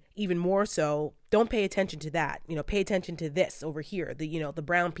direction even more so. Don't pay attention to that. Pay attention to this over here. The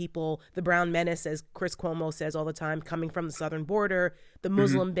brown people, the brown menace, as Chris Cuomo says all the time, coming from the southern border, the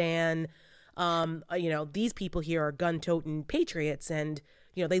Muslim ban. These people here are gun-toting patriots, and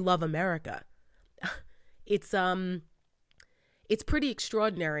they love America. It's pretty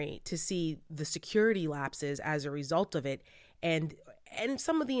extraordinary to see the security lapses as a result of it, and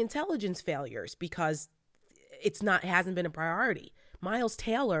some of the intelligence failures, because it hasn't been a priority. Miles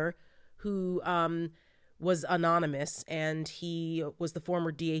Taylor, who was anonymous, and he was the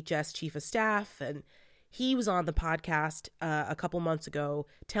former DHS chief of staff, and he was on the podcast a couple months ago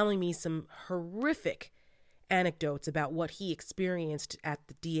telling me some horrific anecdotes about what he experienced at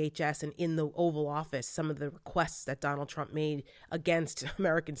the DHS and in the Oval Office, some of the requests that Donald Trump made against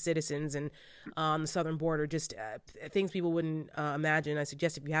American citizens and on the southern border, just things people wouldn't imagine. I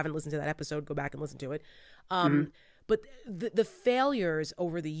suggest if you haven't listened to that episode, go back and listen to it. But the failures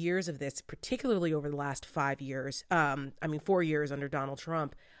over the years of this, particularly over the last 4 years under Donald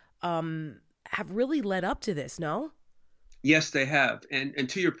Trump, have really led up to this, no? Yes, they have. And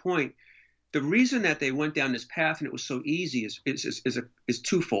to your point, the reason that they went down this path and it was so easy is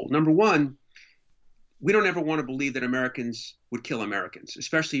twofold. Number one, we don't ever want to believe that Americans would kill Americans,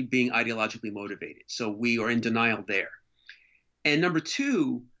 especially being ideologically motivated. So we are in denial there. And number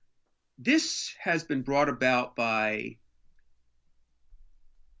two, this has been brought about by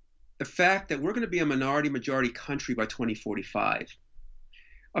the fact that we're going to be a minority-majority country by 2045.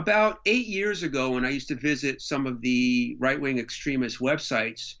 About 8 years ago, when I used to visit some of the right-wing extremist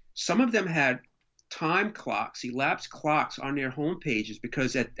websites, some of them had time clocks, elapsed clocks on their homepages,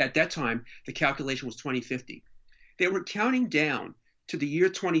 because at that time, the calculation was 2050. They were counting down to the year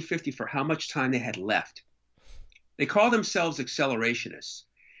 2050 for how much time they had left. They call themselves accelerationists.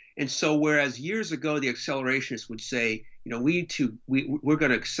 And so whereas years ago, the accelerationists would say, we're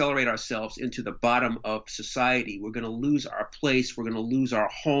going to accelerate ourselves into the bottom of society. We're going to lose our place. We're going to lose our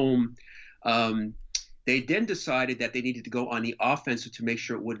home. They then decided that they needed to go on the offensive to make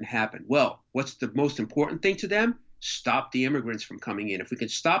sure it wouldn't happen. Well, what's the most important thing to them? Stop the immigrants from coming in. If we can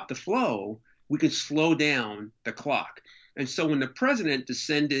stop the flow, we can slow down the clock. And so when the president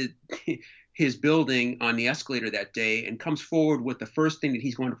descended his building on the escalator that day and comes forward with the first thing that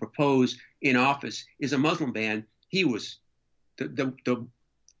he's going to propose in office is a Muslim ban, the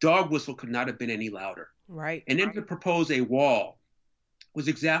dog whistle could not have been any louder. Right. And then to propose a wall was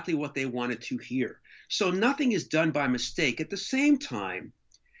exactly what they wanted to hear. So nothing is done by mistake. At the same time,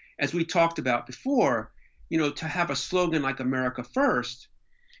 as we talked about before, to have a slogan like America First,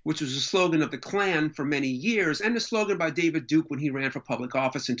 which was a slogan of the Klan for many years, and the slogan by David Duke when he ran for public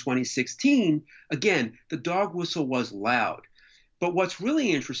office in 2016, again, the dog whistle was loud. But what's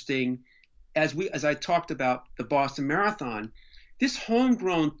really interesting, as I talked about the Boston Marathon, this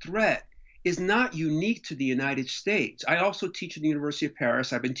homegrown threat is not unique to the United States. I also teach at the University of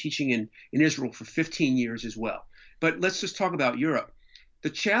Paris. I've been teaching in Israel for 15 years as well. But let's just talk about Europe. The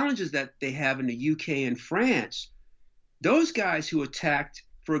challenges that they have in the UK and France, those guys who attacked,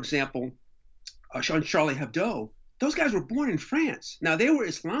 for example, on Charlie Hebdo, those guys were born in France. Now, they were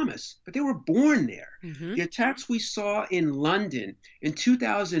Islamists, but they were born there. Mm-hmm. The attacks we saw in London in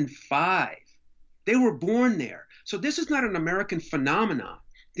 2005, they were born there. So this is not an American phenomenon.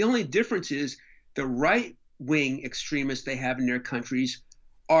 The only difference is the right-wing extremists they have in their countries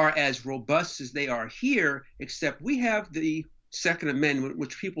are as robust as they are here, except we have the Second Amendment,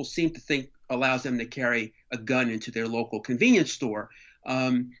 which people seem to think allows them to carry a gun into their local convenience store.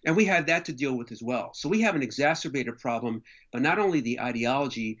 And we had that to deal with as well. So we have an exacerbated problem, but not only the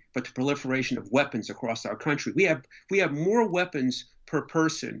ideology, but the proliferation of weapons across our country. We have more weapons per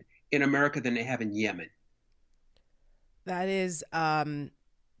person in America than they have in Yemen. That is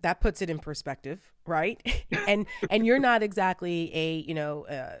that puts it in perspective, right? and you're not exactly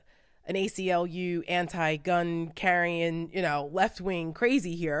an ACLU anti-gun carrying, left-wing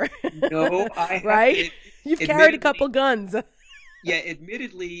crazy here. No, I right? You've carried a couple guns. Yeah,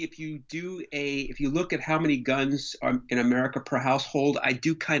 admittedly, if you look at how many guns are in America per household, I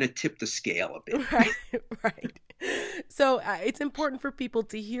do kind of tip the scale a bit. Right. So it's important for people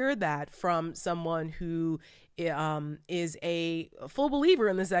to hear that from someone who is a full believer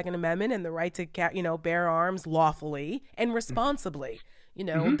in the Second Amendment and the right to bear arms lawfully and responsibly.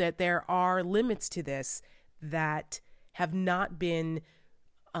 Mm-hmm. That there are limits to this that have not been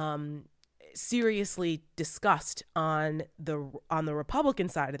seriously discussed on the Republican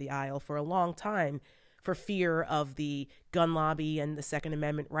side of the aisle for a long time, for fear of the gun lobby and the Second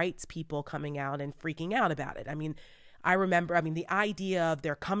Amendment rights people coming out and freaking out about it. I mean, I remember, the idea of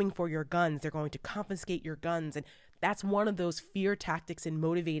they're coming for your guns, they're going to confiscate your guns, and that's one of those fear tactics and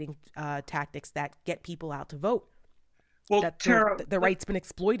motivating tactics that get people out to vote. Well, that Tara, the right's been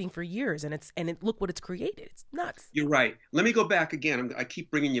exploiting for years, and look what it's created. It's nuts. You're right. Let me go back again. I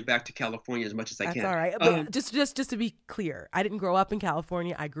keep bringing you back to California as much as I can. That's all right. But just to be clear, I didn't grow up in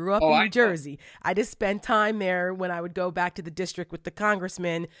California. I grew up in New Jersey. I just spent time there when I would go back to the district with the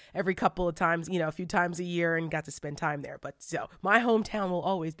congressman every couple of times, a few times a year, and got to spend time there. But so my hometown will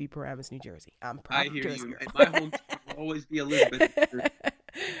always be Paramus, New Jersey. I'm proud of Jersey. You. And my hometown will always be Elizabeth.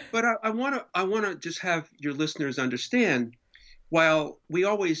 But I want to just have your listeners understand, while we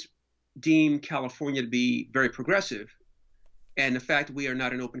always deem California to be very progressive, and the fact that we are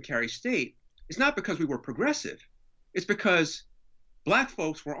not an open carry state, it's not because we were progressive. It's because Black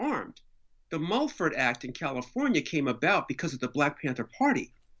folks were armed. The Mulford Act in California came about because of the Black Panther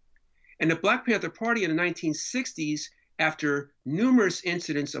Party. And the Black Panther Party in the 1960s, after numerous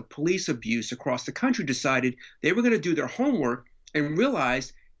incidents of police abuse across the country, decided they were going to do their homework and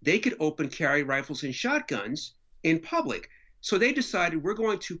realized they could open carry rifles and shotguns in public. So they decided, we're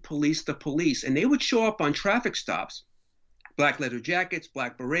going to police the police. And they would show up on traffic stops, black leather jackets,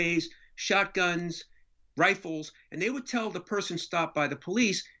 black berets, shotguns, rifles, and they would tell the person stopped by the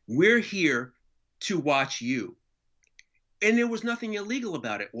police, we're here to watch you. And there was nothing illegal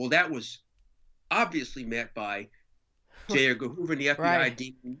about it. Well, that was obviously met by J. Edgar Hoover and the FBI Right.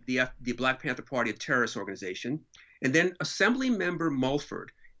 deeming the Black Panther Party a terrorist organization. And then Assemblymember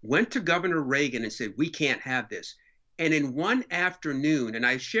Mulford went to Governor Reagan and said, we can't have this. And in one afternoon, and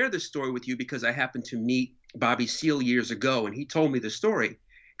I share this story with you because I happened to meet Bobby Seale years ago, and he told me the story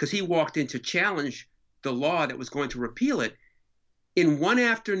because he walked in to challenge the law that was going to repeal it. In one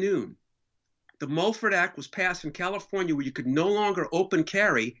afternoon, the Mulford Act was passed in California where you could no longer open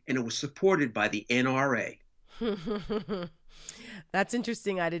carry, and it was supported by the NRA. That's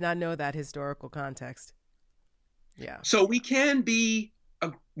interesting. I did not know that historical context. Yeah. So we can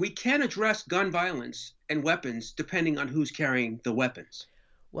address gun violence and weapons depending on who's carrying the weapons.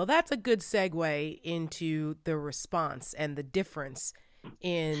 Well, that's a good segue into the response and the difference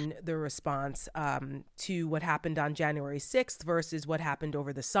in the response to what happened on January 6th versus what happened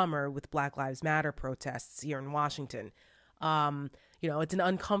over the summer with Black Lives Matter protests here in Washington. It's an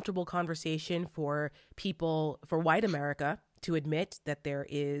uncomfortable conversation for people, for white America, to admit that there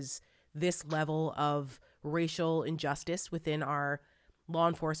is this level of racial injustice within our law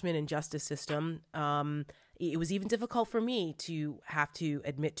enforcement and justice system. It was even difficult for me to have to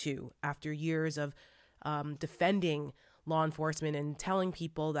admit to, after years of defending law enforcement and telling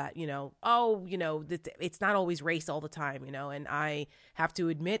people that, it's not always race all the time, and I have to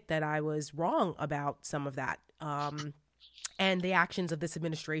admit that I was wrong about some of that. And the actions of this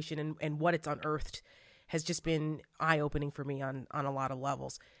administration and what it's unearthed has just been eye-opening for me on a lot of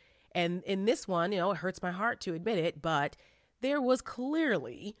levels. And in this one, it hurts my heart to admit it, but there was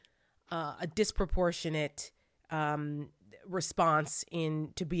clearly a disproportionate response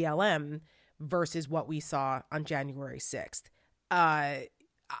to BLM versus what we saw on January 6th. I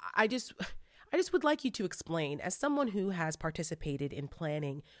just would like you to explain, as someone who has participated in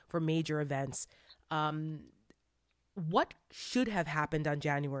planning for major events, what should have happened on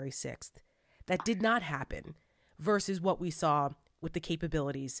January 6th that did not happen versus what we saw with the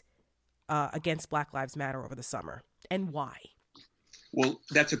capabilities against Black Lives Matter over the summer, and why? Well,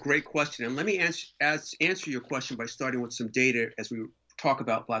 that's a great question. And let me answer your question by starting with some data as we talk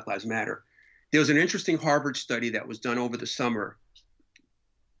about Black Lives Matter. There was an interesting Harvard study that was done over the summer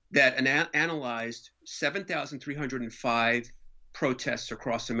that analyzed 7,305 protests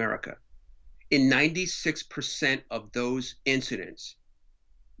across America. In 96% of those incidents,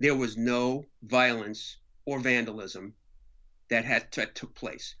 there was no violence or vandalism that took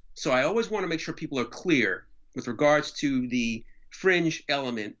place. So I always want to make sure people are clear with regards to the fringe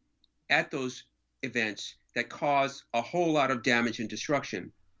element at those events that cause a whole lot of damage and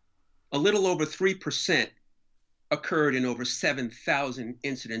destruction. A little over 3% occurred in over 7,000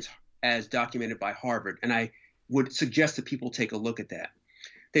 incidents as documented by Harvard. And I would suggest that people take a look at that.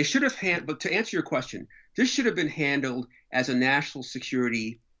 They should have but to answer your question, this should have been handled as a national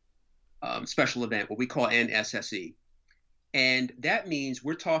security special event, what we call NSSE. And that means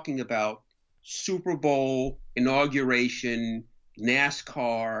we're talking about Super Bowl, inauguration,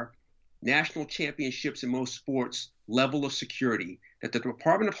 NASCAR, national championships in most sports level of security that the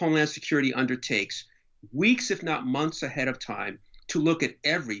Department of Homeland Security undertakes weeks, if not months ahead of time to look at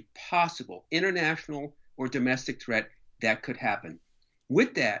every possible international or domestic threat that could happen.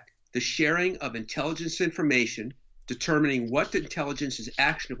 With that, the sharing of intelligence information, determining what intelligence is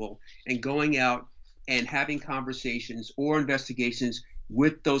actionable, and going out and having conversations or investigations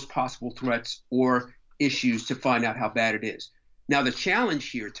with those possible threats or issues to find out how bad it is. Now, the challenge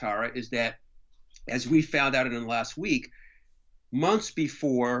here, Tara, is that, as we found out in the last week, months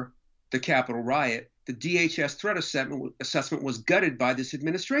before the Capitol riot, the DHS threat assessment was gutted by this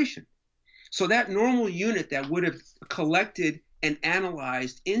administration. So that normal unit that would have collected and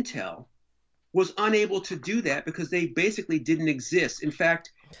analyzed intel was unable to do that because they basically didn't exist. In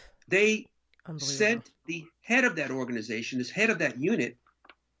fact, they sent the head of that organization, as head of that unit,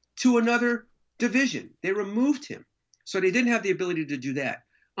 to another division. They removed him. So they didn't have the ability to do that.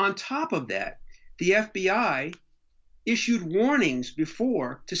 On top of that, the FBI issued warnings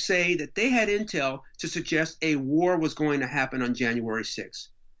before to say that they had intel to suggest a war was going to happen on January 6th.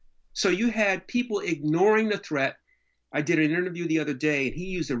 So you had people ignoring the threat. I did an interview the other day, and he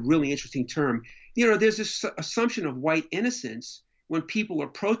used a really interesting term. You know, there's this assumption of white innocence when people are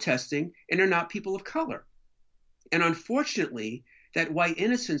protesting and they're not people of color. And unfortunately, that white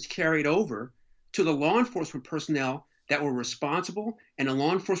innocence carried over to the law enforcement personnel that were responsible and the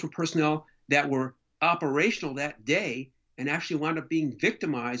law enforcement personnel that were operational that day and actually wound up being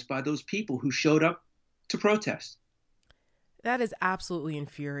victimized by those people who showed up to protest. That is absolutely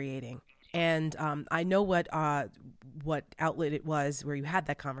infuriating. And I know what outlet it was where you had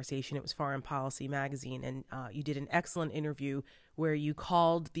that conversation. It was Foreign Policy Magazine, and you did an excellent interview where you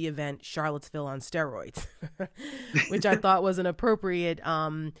called the event Charlottesville on steroids, which I thought was an appropriate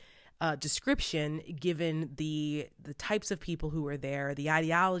description given the types of people who were there, the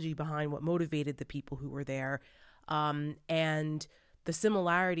ideology behind what motivated the people who were there, and the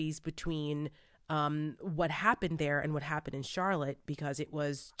similarities between what happened there and what happened in Charlotte, because it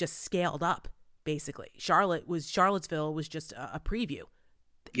was just scaled up, basically. Charlottesville was just a preview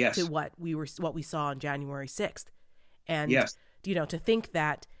to what we saw on January 6th. And, you know, to think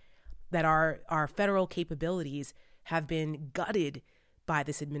that our federal capabilities have been gutted by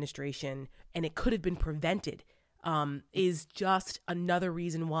this administration and it could have been prevented is just another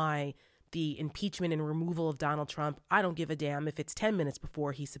reason why the impeachment and removal of Donald Trump, I don't give a damn if it's 10 minutes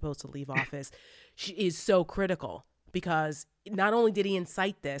before he's supposed to leave office, is so critical, because not only did he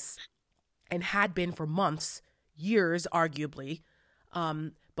incite this and had been for months, years, arguably,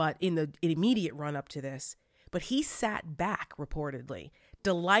 but in the immediate run up to this, but he sat back reportedly,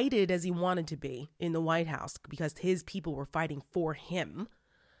 delighted as he wanted to be in the White House because his people were fighting for him,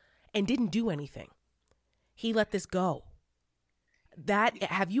 and didn't do anything. He let this go.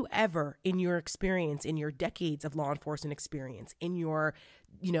 Have you ever, in your experience, in your decades of law enforcement experience, in your,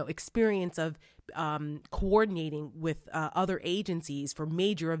 experience of coordinating with other agencies for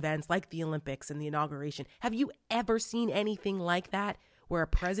major events like the Olympics and the inauguration, have you ever seen anything like that, where a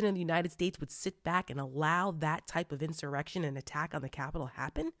president of the United States would sit back and allow that type of insurrection and attack on the Capitol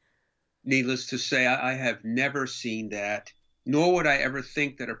happen? Needless to say, I have never seen that, nor would I ever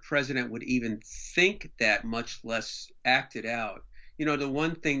think that a president would even think that, much less act it out. You know, the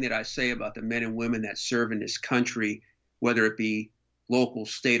one thing that I say about the men and women that serve in this country, whether it be local,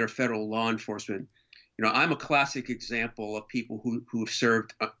 state, or federal law enforcement, I'm a classic example of people who have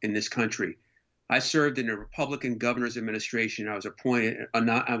served in this country. I served in a Republican governor's administration. I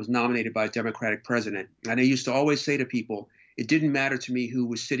was nominated by a Democratic president. And I used to always say to people, it didn't matter to me who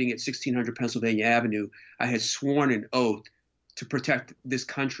was sitting at 1600 Pennsylvania Avenue. I had sworn an oath to protect this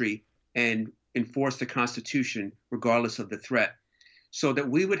country and enforce the Constitution regardless of the threat. So that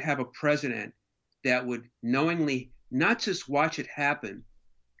we would have a president that would knowingly not just watch it happen,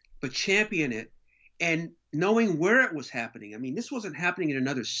 but champion it, and knowing where it was happening. I mean, this wasn't happening in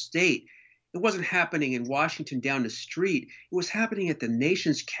another state. It wasn't happening in Washington down the street. It was happening at the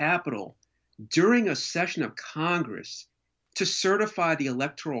nation's capital during a session of Congress to certify the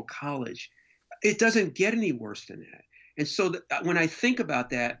Electoral College. It doesn't get any worse than that. And so when I think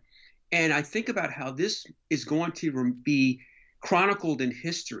about that, and I think about how this is going to be chronicled in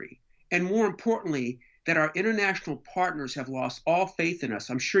history, and more importantly, that our international partners have lost all faith in us.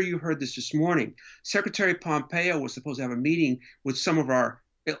 I'm sure you heard this morning. Secretary Pompeo was supposed to have a meeting with some of our,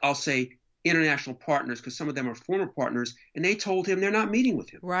 I'll say, international partners, because some of them are former partners, and they told him they're not meeting with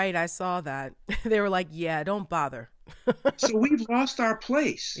him. Right, I saw that. They were like, yeah, don't bother. So we've lost our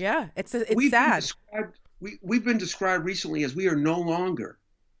place. Yeah, it's sad. We've been described recently as we are no longer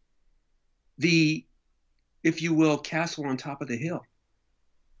the, if you will, castle on top of the hill.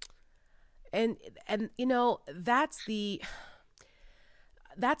 And that's the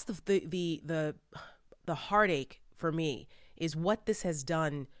heartache for me, is what this has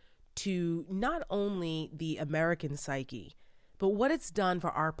done to not only the American psyche, but what it's done for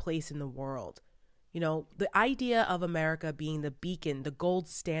our place in the world. You know, the idea of America being the beacon, the gold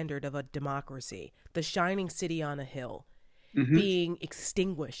standard of a democracy, the shining city on a hill, being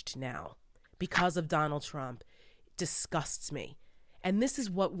extinguished now because of Donald Trump disgusts me. And this is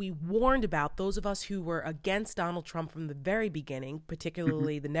what we warned about, those of us who were against Donald Trump from the very beginning,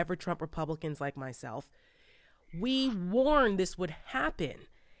 particularly the Never Trump Republicans like myself. We warned this would happen.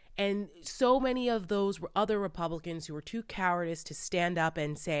 And so many of those were other Republicans who were too cowardice to stand up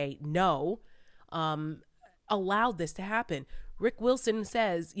and say no, allowed this to happen. Rick Wilson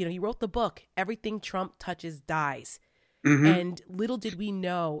says, you know, he wrote the book, Everything Trump Touches Dies. And little did we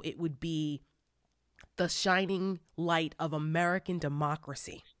know it would be the shining light of American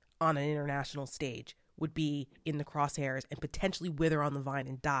democracy on an international stage would be in the crosshairs and potentially wither on the vine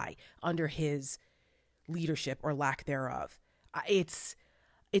and die under his leadership or lack thereof. It's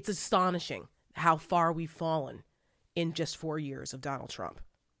astonishing how far we've fallen in just 4 years of Donald Trump.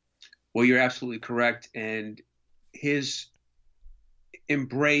 Well, you're absolutely correct. And his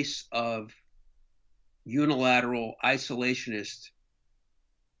embrace of unilateral isolationist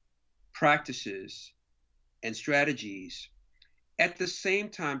practices and strategies, at the same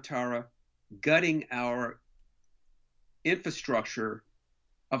time, Tara, gutting our infrastructure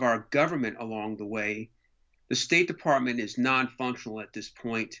of our government along the way. The State Department is non-functional at this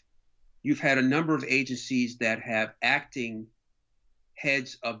point. You've had a number of agencies that have acting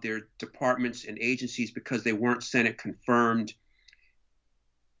heads of their departments and agencies because they weren't Senate confirmed.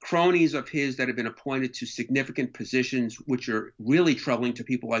 Cronies of his that have been appointed to significant positions, which are really troubling to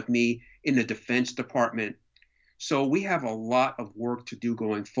people like me in the Defense Department. So we have a lot of work to do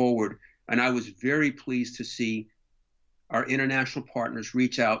going forward. And I was very pleased to see our international partners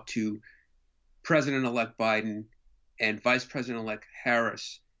reach out to President-elect Biden and Vice President-elect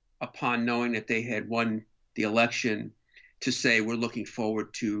Harris upon knowing that they had won the election to say, we're looking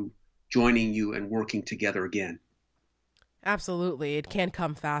forward to joining you and working together again. Absolutely. It can't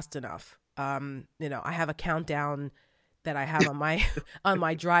come fast enough. You know, I have a countdown that I have on my on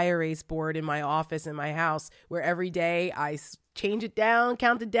my dry erase board in my office in my house, where every day I change it down,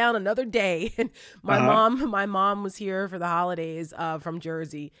 count it down another day. And my mom was here for the holidays from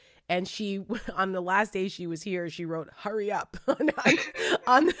Jersey, and she, on the last day she was here, she wrote "hurry up"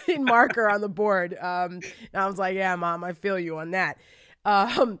 in marker on the board. And I was like, "Yeah, Mom, I feel you on that."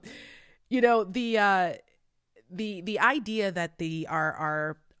 You know, the idea that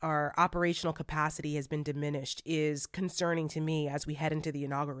our operational capacity has been diminished is concerning to me as we head into the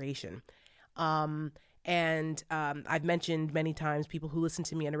inauguration. I've mentioned many times, people who listen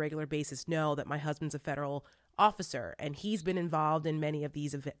to me on a regular basis know that my husband's a federal officer, and he's been involved in many of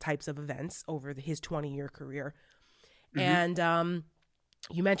these types of events over his 20-year career. And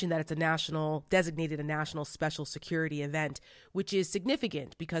you mentioned that it's designated a national special security event, which is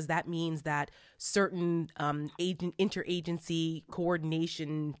significant because that means that certain interagency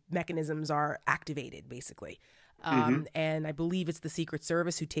coordination mechanisms are activated, basically. And I believe it's the Secret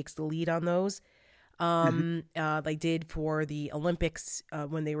Service who takes the lead on those. They did for the Olympics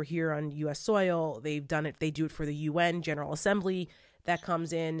when they were here on U.S. soil. They've done it. They do it for the UN General Assembly that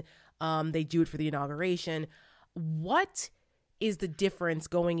comes in. They do it for the inauguration. What is the difference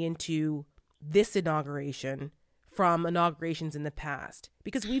going into this inauguration from inaugurations in the past?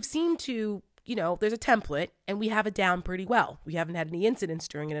 Because we've seemed to, you know, there's a template and we have it down pretty well. We haven't had any incidents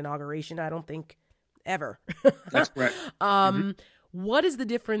during an inauguration, I don't think, ever. That's correct. What is the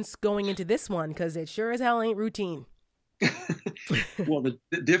difference going into this one? Because it sure as hell ain't routine. Well,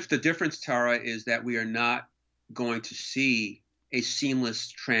 the difference, Tara, is that we are not going to see a seamless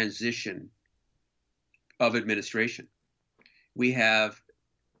transition of administration. We have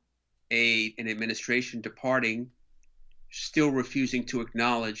an administration departing, still refusing to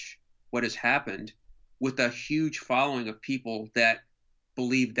acknowledge what has happened, with a huge following of people that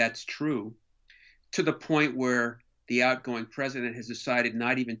believe that's true, to the point where the outgoing president has decided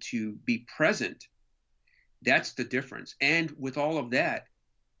not even to be present. That's the difference. And with all of that,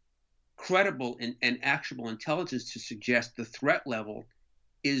 credible and actionable intelligence to suggest the threat level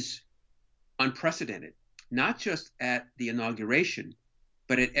is unprecedented. Not just at the inauguration,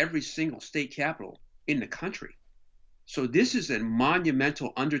 but at every single state capitol in the country. So this is a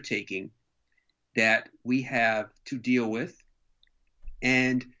monumental undertaking that we have to deal with.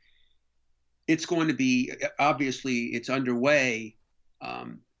 And it's going to be, obviously, it's underway.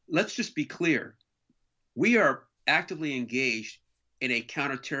 Let's just be clear. We are actively engaged in a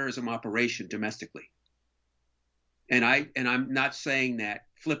counterterrorism operation domestically. And I'm not saying that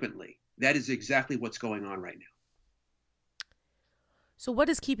flippantly. That is exactly what's going on right now. So, what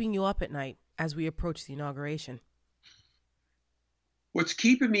is keeping you up at night as we approach the inauguration? What's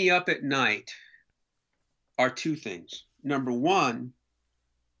keeping me up at night are two things. Number one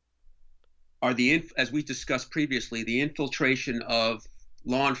are as we discussed previously, the infiltration of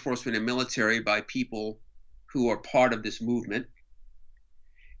law enforcement and military by people who are part of this movement.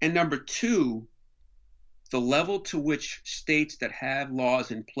 And number two, the level to which states that have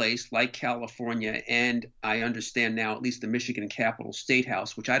laws in place, like California, and I understand now at least the Michigan Capitol State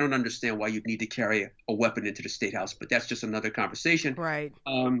House, which I don't understand why you'd need to carry a weapon into the State House, but that's just another conversation. Right.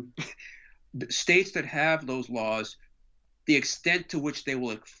 The states that have those laws, the extent to which they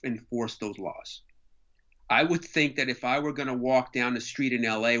will enforce those laws. I would think that if I were going to walk down the street in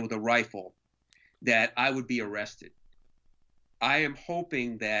LA with a rifle, that I would be arrested. I am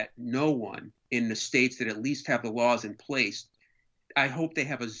hoping that no one in the states that at least have the laws in place, I hope they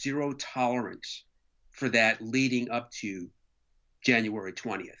have a zero tolerance for that leading up to January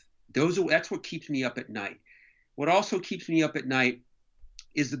 20th. That's what keeps me up at night. What also keeps me up at night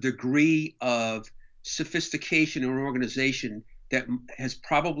is the degree of sophistication or organization that has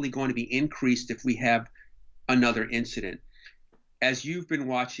probably going to be increased if we have another incident. As you've been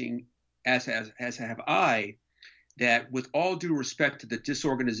watching, as have I, that with all due respect to the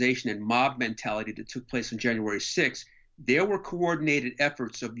disorganization and mob mentality that took place on January 6th, there were coordinated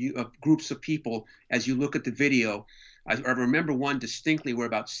efforts of groups of people. As you look at the video, I remember one distinctly where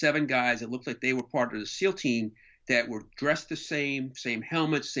about 7 guys that looked like they were part of the SEAL team that were dressed the same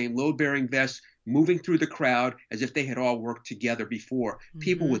helmets, same load-bearing vests, moving through the crowd as if they had all worked together before. Mm-hmm.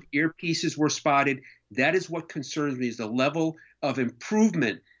 People with earpieces were spotted. That is what concerns me, is the level of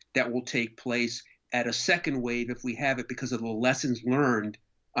improvement that will take place at a second wave if we have it, because of the lessons learned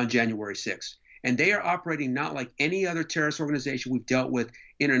on January 6th. And they are operating not like any other terrorist organization we've dealt with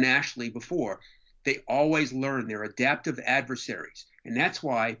internationally before. They always learn. They're adaptive adversaries. And that's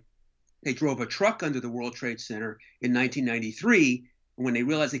why they drove a truck under the World Trade Center in 1993. And when they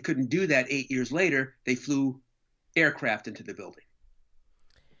realized they couldn't do that 8 years later, they flew aircraft into the building.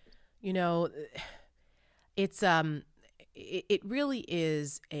 You know, it's it really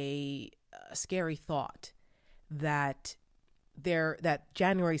is a scary thought that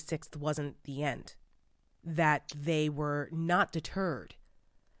January 6th wasn't the end, that they were not deterred,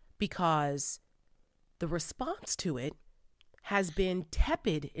 because the response to it has been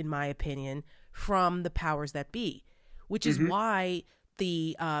tepid, in my opinion, from the powers that be, which is why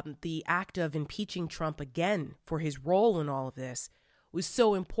the act of impeaching Trump again for his role in all of this was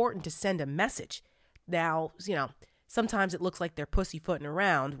so important to send a message. Now, sometimes it looks like they're pussyfooting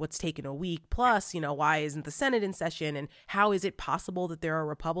around what's taken a week. Plus, why isn't the Senate in session? And how is it possible that there are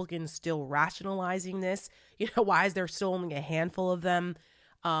Republicans still rationalizing this? Why is there still only a handful of them,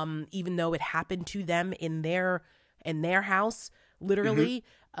 even though it happened to them in their house, literally,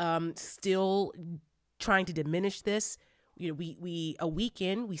 still trying to diminish this? We a week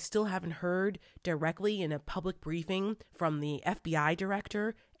in, we still haven't heard directly in a public briefing from the FBI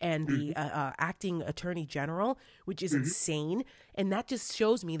director and the acting attorney general, which is insane. And that just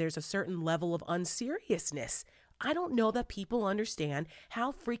shows me there's a certain level of unseriousness. I don't know that people understand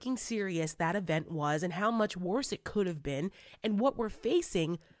how freaking serious that event was and how much worse it could have been and what we're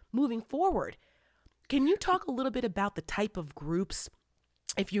facing moving forward. Can you talk a little bit about the type of groups,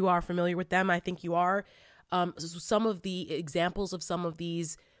 if you are familiar with them? I think you are. Some of the examples of some of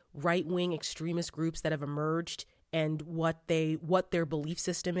these right-wing extremist groups that have emerged and what their belief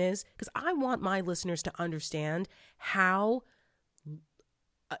system is, because I want my listeners to understand how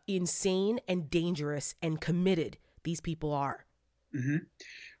insane and dangerous and committed these people are. Mm-hmm.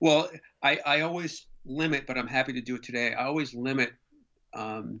 Well, I always limit, but I'm happy to do it today. I always limit,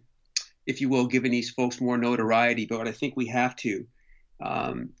 if you will, giving these folks more notoriety, but I think we have to.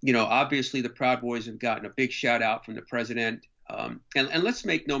 Obviously the Proud Boys have gotten a big shout out from the president. And let's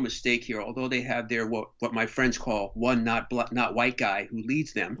make no mistake here, although they have their what my friends call one not white guy who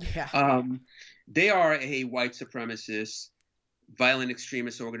leads them. Yeah. They are a white supremacist, violent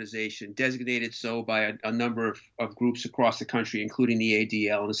extremist organization, designated so by a number of groups across the country, including the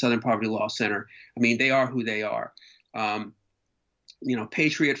ADL and the Southern Poverty Law Center. I mean, they are who they are.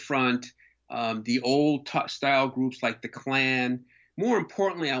 Patriot Front, the old style groups like the Klan. More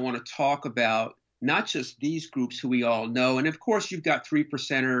importantly, I want to talk about not just these groups who we all know. And of course, you've got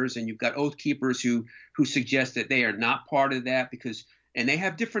 3%ers and you've got Oath Keepers who suggest that they are not part of that and they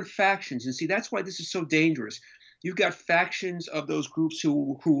have different factions. And see, that's why this is so dangerous. You've got factions of those groups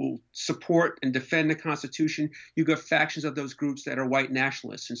who support and defend the Constitution. You've got factions of those groups that are white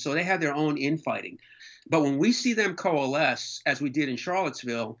nationalists. And so they have their own infighting. But when we see them coalesce, as we did in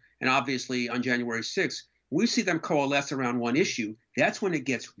Charlottesville, and obviously on January 6th, we see them coalesce around one issue, that's when it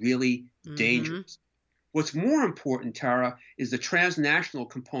gets really dangerous. What's more important, Tara, is the transnational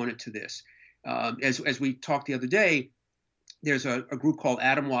component to this. As we talked the other day, there's a group called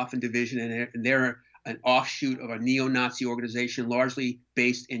Atomwaffen Division, and they're an offshoot of a neo-Nazi organization largely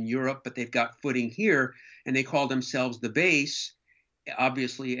based in Europe, but they've got footing here, and they call themselves the Base.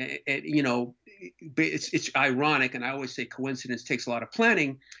 Obviously, it's ironic, and I always say coincidence takes a lot of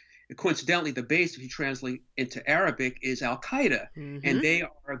planning. Coincidentally, the Base, if you translate into Arabic, is Al-Qaeda, and they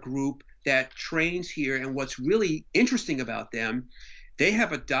are a group that trains here. And what's really interesting about them, they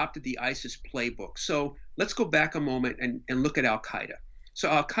have adopted the ISIS playbook. So let's go back a moment and look at Al-Qaeda. So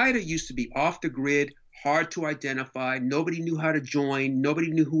Al-Qaeda used to be off the grid, hard to identify. Nobody knew how to join.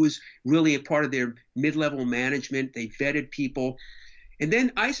 Nobody knew who was really a part of their mid-level management. They vetted people. And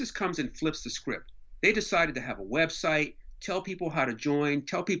then ISIS comes and flips the script. They decided to have a website, tell people how to join,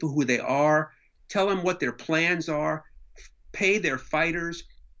 tell people who they are, tell them what their plans are, pay their fighters.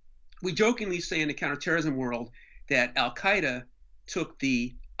 We jokingly say in the counterterrorism world that Al-Qaeda took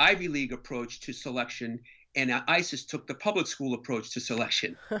the Ivy League approach to selection, and ISIS took the public school approach to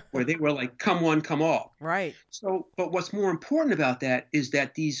selection, where they were like, come one, come all. Right. So, but what's more important about that is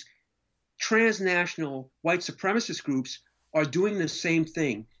that these transnational white supremacist groups are doing the same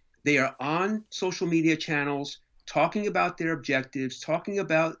thing. They are on social media channels, talking about their objectives, talking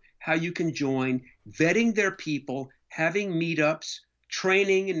about how you can join, vetting their people, having meetups,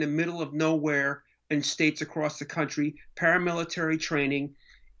 training in the middle of nowhere in states across the country, paramilitary training,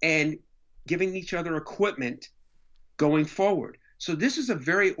 and giving each other equipment going forward. So this is a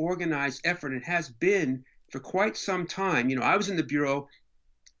very organized effort. It has been for quite some time. You know, I was in the Bureau,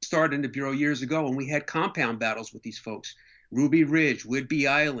 started in the Bureau years ago, and we had compound battles with these folks. Ruby Ridge, Whidbey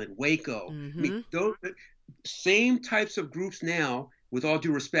Island, Waco. I mean, those same types of groups now, with all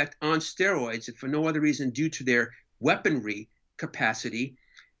due respect, on steroids, if for no other reason due to their weaponry capacity,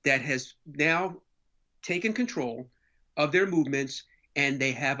 that has now taken control of their movements, and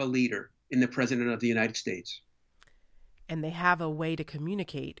they have a leader in the President of the United States. And they have a way to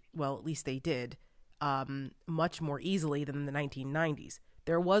communicate, well, at least they did, much more easily than in the 1990s.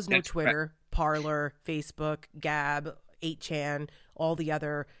 There was no Twitter, correct. Parler, Facebook, Gab, 8chan, all the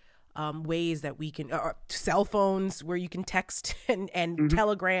other ways that we can, cell phones where you can text and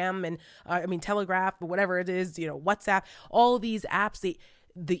Telegram and, Telegraph, or whatever it is, WhatsApp, all of these apps,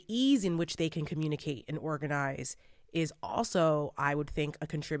 the ease in which they can communicate and organize is also, I would think, a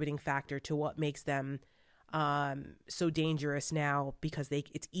contributing factor to what makes them so dangerous now, because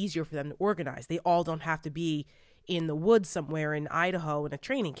it's easier for them to organize. They all don't have to be in the woods somewhere in Idaho in a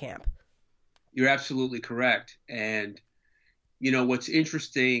training camp. You're absolutely correct. And, what's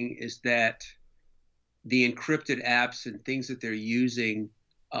interesting is that the encrypted apps and things that they're using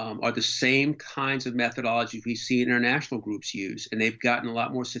are the same kinds of methodologies we see international groups use, and they've gotten a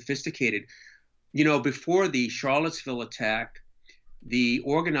lot more sophisticated. Before the Charlottesville attack, the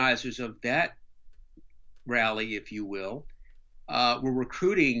organizers of that rally, if you will, were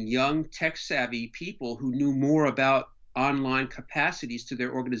recruiting young tech-savvy people who knew more about online capacities to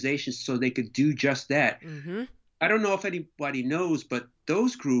their organizations so they could do just that. I don't know if anybody knows, but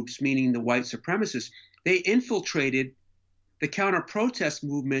those groups, meaning the white supremacists, they infiltrated the counter-protest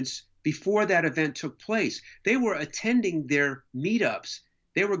movements before that event took place. They were attending their meetups.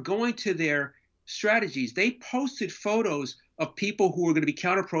 They were going to their strategies. They posted photos of people who were going to be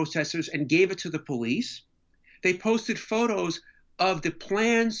counter-protesters and gave it to the police. They posted photos of the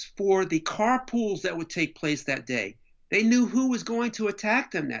plans for the carpools that would take place that day. They knew who was going to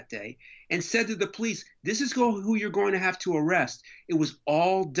attack them that day and said to the police, this is who you're going to have to arrest. It was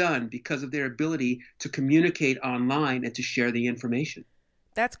all done because of their ability to communicate online and to share the information.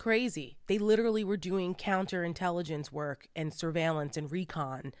 That's crazy. They literally were doing counterintelligence work and surveillance and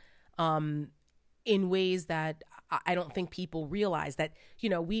recon in ways that I don't think people realize. That,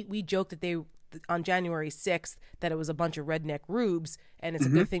 we joke that they, on January 6th, that it was a bunch of redneck rubes, and it's a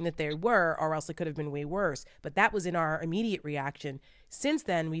good thing that they were, or else it could have been way worse. But that was in our immediate reaction. Since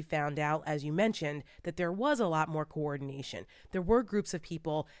then, we found out, as you mentioned, that there was a lot more coordination. There were groups of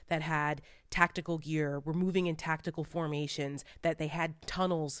people that had tactical gear, were moving in tactical formations, that they had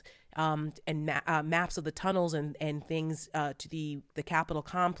tunnels and maps of the tunnels and things to the Capitol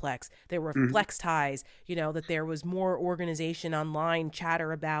complex. There were flex ties, that there was more organization online,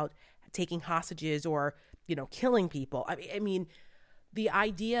 chatter about taking hostages or, killing people. I mean, the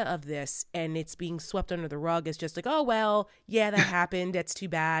idea of this, and it's being swept under the rug, is just like, oh, well, yeah, that happened. That's too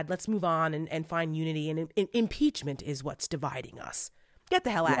bad. Let's move on and find unity. And impeachment is what's dividing us. Get the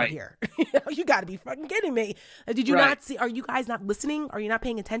hell out of here. You got to be fucking kidding me. Did you not see? Are you guys not listening? Are you not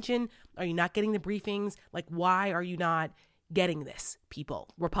paying attention? Are you not getting the briefings? Like, why are you not getting this, people?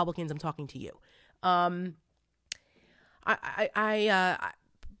 Republicans, I'm talking to you. I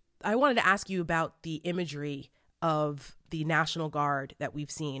wanted to ask you about the imagery of the National Guard that we've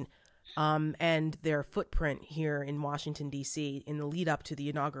seen and their footprint here in Washington, D.C. In the lead up to the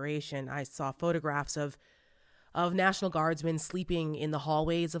inauguration. I saw photographs of National Guardsmen sleeping in the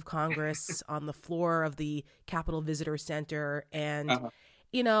hallways of Congress, on the floor of the Capitol Visitor Center. And,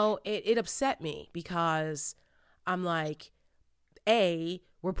 you know, it upset me because I'm like, A,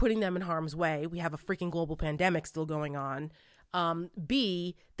 we're putting them in harm's way. We have a freaking global pandemic still going on.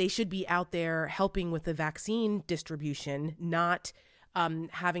 B, they should be out there helping with the vaccine distribution, not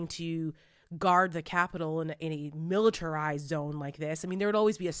having to guard the Capitol in a militarized zone like this. I mean, there would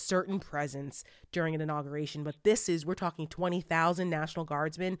always be a certain presence during an inauguration, but we're talking 20,000 National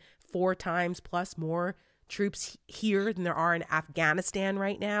Guardsmen, 4 times plus more troops here than there are in Afghanistan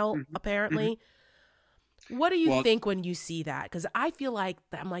right now, apparently. What do you think when you see that? Because I feel like,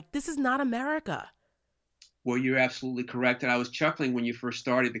 I'm like, this is not America. Well, you're absolutely correct. And I was chuckling when you first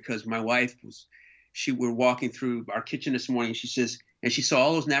started because my wife we're walking through our kitchen this morning. She says, and she saw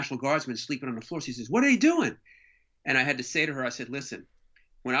all those National Guardsmen sleeping on the floor. She says, what are they doing? And I had to say to her, I said, listen,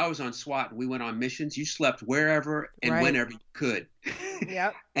 when I was on SWAT and we went on missions, you slept wherever and whenever you could.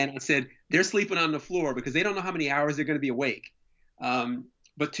 Yep. And I said, they're sleeping on the floor because they don't know how many hours they're going to be awake.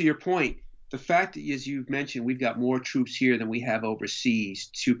 But to your point, the fact that, as you've mentioned, we've got more troops here than we have overseas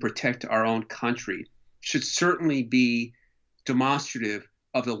to protect our own country should certainly be demonstrative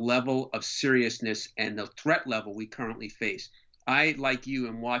of the level of seriousness and the threat level we currently face. I, like you,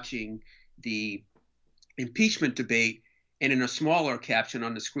 am watching the impeachment debate, and in a smaller caption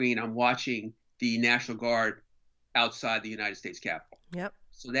on the screen, I'm watching the National Guard outside the United States Capitol. Yep.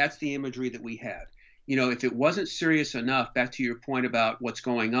 So that's the imagery that we have. You know, if it wasn't serious enough, back to your point about what's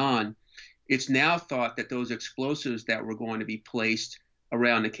going on, it's now thought that those explosives that were going to be placed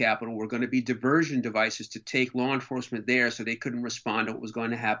around the Capitol were going to be diversion devices to take law enforcement there so they couldn't respond to what was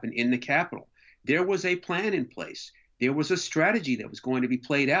going to happen in the Capitol. There was a plan in place. There was a strategy that was going to be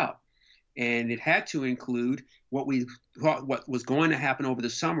played out. And it had to include what we thought what was going to happen over the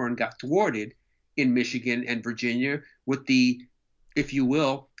summer and got thwarted in Michigan and Virginia with the, if you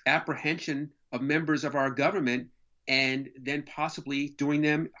will, apprehension of members of our government and then possibly doing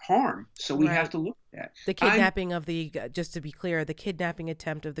them harm. So we have to look at that. The kidnapping just to be clear, the kidnapping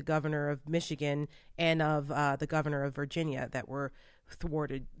attempt of the governor of Michigan and of the governor of Virginia that were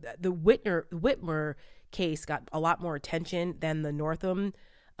thwarted. The Whitmer case got a lot more attention than the Northam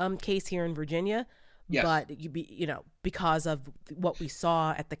case here in Virginia. Yes. But because of what we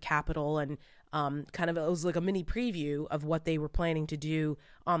saw at the Capitol and kind of, it was like a mini preview of what they were planning to do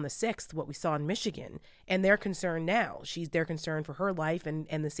on the 6th, what we saw in Michigan. And they're concerned now. They're concerned for her life and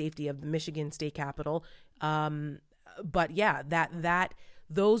the safety of the Michigan State Capitol. But yeah,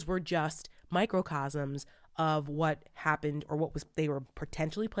 those were just microcosms of what happened or they were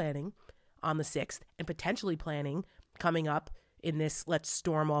potentially planning on the 6th and potentially planning coming up in this let's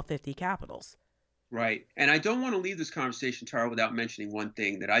storm all 50 capitals. Right. And I don't want to leave this conversation, Tara, without mentioning one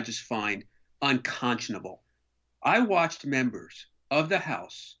thing that I just find unconscionable. I watched members of the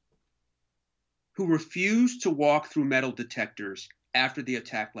House who refused to walk through metal detectors after the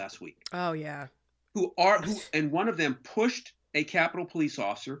attack last week. Oh, yeah. And one of them pushed a Capitol police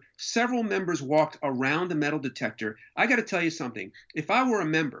officer. Several members walked around the metal detector. I got to tell you something. If I were a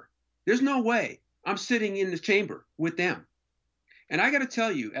member, there's no way I'm sitting in the chamber with them. And I got to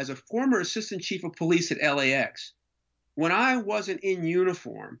tell you, as a former assistant chief of police at LAX, when I wasn't in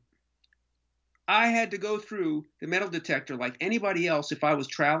uniform, I had to go through the metal detector like anybody else. If I was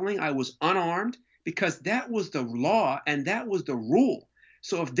traveling, I was unarmed because that was the law and that was the rule.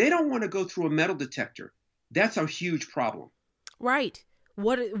 So if they don't want to go through a metal detector, that's a huge problem. Right.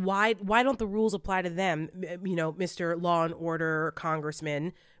 Why don't the rules apply to them? Mr. Law and Order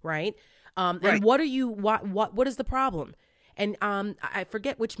Congressman, right? And what is the problem? And I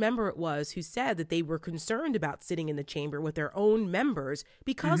forget which member it was who said that they were concerned about sitting in the chamber with their own members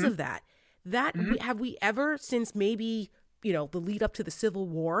because of that. Have we ever, since maybe, the lead up to the Civil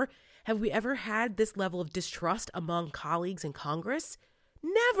War, have we ever had this level of distrust among colleagues in Congress?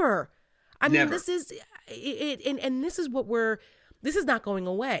 Never. I mean, this is it. And this is this is not going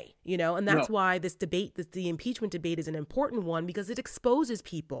away, and that's why this debate, the impeachment debate is an important one because it exposes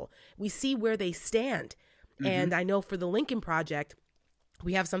people. We see where they stand. And I know for the Lincoln Project,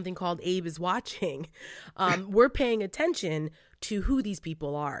 we have something called Abe is Watching. We're paying attention to who these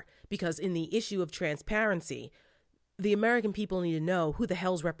people are because in the issue of transparency, the American people need to know who the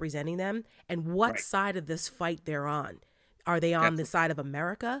hell's representing them and what Right. side of this fight they're on. Are they on the side of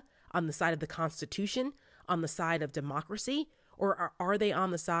America, on the side of the Constitution, on the side of democracy, or are they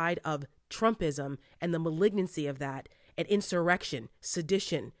on the side of Trumpism and the malignancy of that, and insurrection,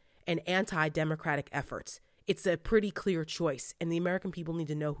 sedition, and anti-democratic efforts? It's a pretty clear choice, and the American people need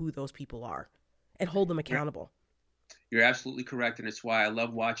to know who those people are and hold them accountable. You're absolutely correct, and it's why I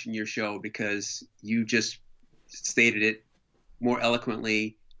love watching your show, because you just stated it more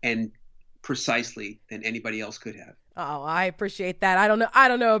eloquently and precisely than anybody else could have. Oh, I appreciate that. I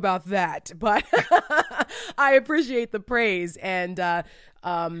don't know about that, but I appreciate the praise. And,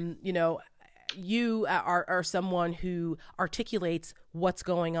 you know, you are someone who articulates what's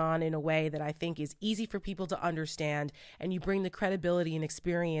going on in a way that I think is easy for people to understand. And you bring the credibility and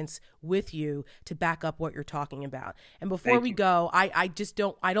experience with you to back up what you're talking about. And before we go, I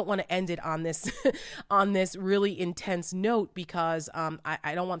don't want to end it on this, on this really intense note, because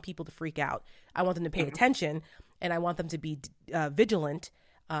I don't want people to freak out. I want them to pay attention, and I want them to be vigilant.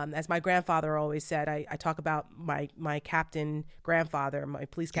 As my grandfather always said, I talk about my captain grandfather, my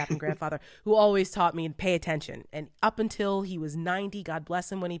police captain grandfather, who always taught me to pay attention. And up until he was 90, God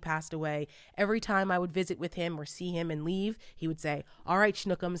bless him when he passed away, every time I would visit with him or see him and leave, he would say, "All right,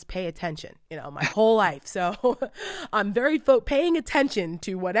 Schnookums, pay attention," you know, my whole life. So I'm very paying attention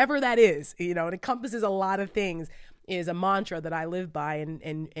to whatever that is, you know, it encompasses a lot of things. Is a mantra that I live by,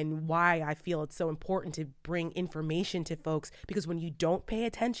 and why I feel it's so important to bring information to folks, because when you don't pay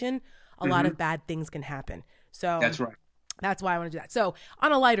attention, a lot of bad things can happen. So That's right. That's why I want to do that. So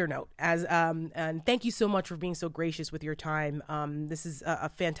on a lighter note, and thank you so much for being so gracious with your time. This is a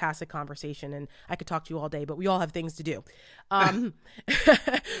fantastic conversation, and I could talk to you all day, but we all have things to do.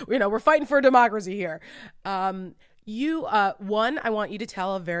 You know, we're fighting for democracy here. I want you to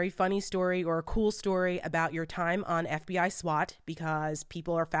tell a very funny story or a cool story about your time on FBI SWAT, because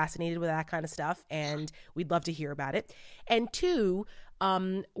people are fascinated with that kind of stuff, and we'd love to hear about it. And two,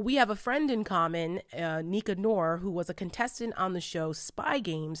 we have a friend in common, Nika Noor, who was a contestant on the show Spy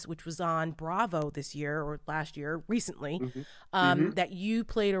Games, which was on Bravo this year or last year, recently, that you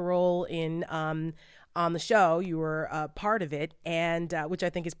played a role in on the show. You were a part of it, and which I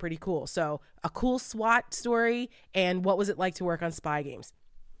think is pretty cool. So a cool SWAT story, and what was it like to work on Spy Games?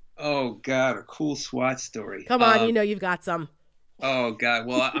 Oh, God, a cool SWAT story. Come on, you know you've got some. Oh, God.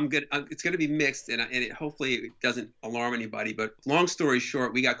 Well, I'm good. It's going to be mixed, and hopefully it doesn't alarm anybody. But long story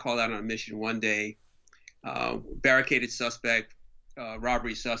short, we got called out on a mission one day, barricaded suspect,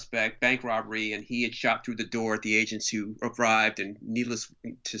 robbery suspect, bank robbery, and he had shot through the door at the agents who arrived. And needless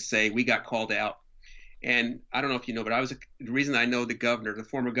to say, we got called out. And I don't know if you know, but the reason I know the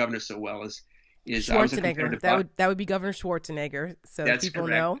former governor so well is Schwarzenegger. That would be Governor Schwarzenegger. So that's people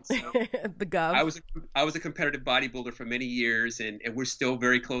correct. know So, the gov. I was a competitive bodybuilder for many years, and we're still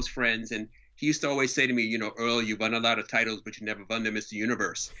very close friends. And he used to always say to me, you know, "Earl, you've won a lot of titles, but you never won them Mr.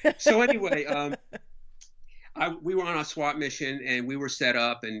 Universe." So anyway, we were on a SWAT mission, and we were set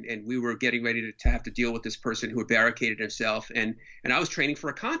up, and we were getting ready to have to deal with this person who had barricaded himself. And I was training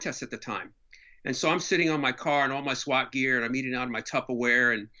for a contest at the time. And so I'm sitting on my car and all my SWAT gear, and I'm eating out of my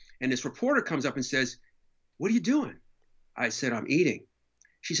Tupperware, and this reporter comes up and says, "What are you doing?" I said, "I'm eating."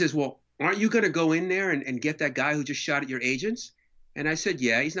 She says, "Well, aren't you going to go in there and get that guy who just shot at your agents?" And I said,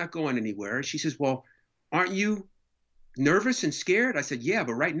 "Yeah, he's not going anywhere." She says, "Well, aren't you nervous and scared?" I said, "Yeah,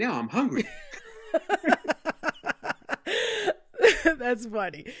 but right now I'm hungry." That's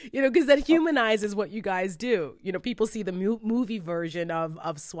funny, you know, because that humanizes what you guys do. You know, people see the movie version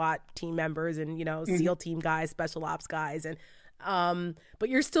of SWAT team members and, you know, SEAL team guys, special ops guys, and but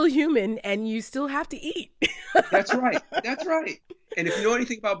you're still human and you still have to eat. That's right. That's right. And if you know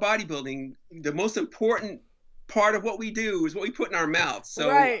anything about bodybuilding, the most important part of what we do is what we put in our mouths. So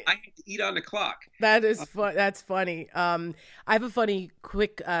right. I have to eat on the clock. That is fun. That's funny. I have a funny,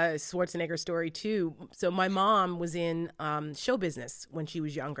 quick Schwarzenegger story too. So my mom was in show business when she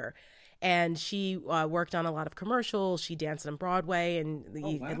was younger, and she worked on a lot of commercials. She danced on Broadway and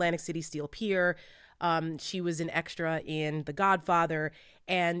the Atlantic City Steel Pier. She was an extra in The Godfather,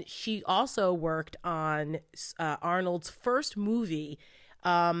 and she also worked on Arnold's first movie.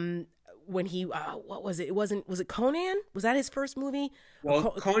 When he, what was it? Was it Conan? Was that his first movie?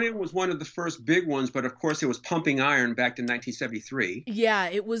 Well, Conan was one of the first big ones, but of course it was Pumping Iron back in 1973. Yeah,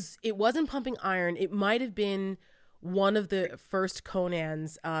 it wasn't Pumping Iron. It might have been one of the first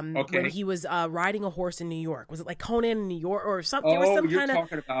Conans when Okay. he was riding a horse in New York. Was it like Conan in New York or something? There was Oh, some you're kind of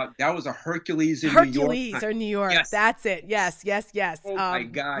talking about that was a Hercules in New York. Hercules or New York. Yes. That's it. Yes, yes, yes. Oh my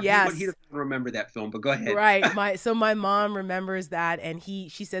God. He Yes. doesn't remember that film, but go ahead. Right. My mom remembers that, and she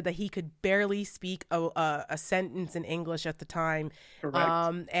said that he could barely speak a sentence in English at the time,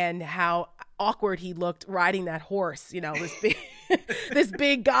 Correct. and how awkward he looked riding that horse. You know, this big this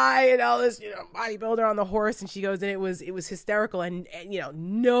big guy and all this, bodybuilder on the horse, and she goes, and it was hysterical, and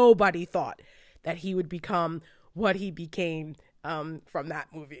nobody thought that he would become what he became from that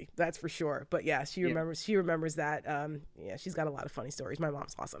movie. That's for sure. But yeah, she remembers that. Yeah, she's got a lot of funny stories. My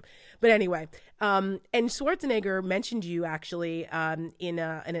mom's awesome. But anyway, and Schwarzenegger mentioned you actually in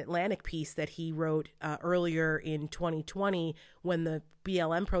an Atlantic piece that he wrote earlier in 2020 when the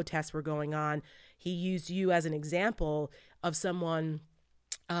BLM protests were going on. He used you as an example of someone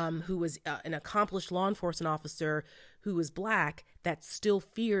who was an accomplished law enforcement officer who was Black that still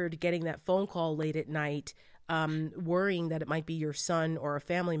feared getting that phone call late at night, worrying that it might be your son or a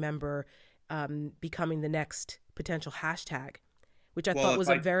family member becoming the next potential hashtag, which I thought was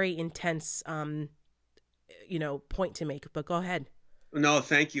a very intense, point to make. But go ahead. No,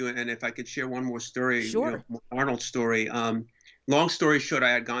 thank you. And if I could share one more story, sure. Arnold's story. Long story short, I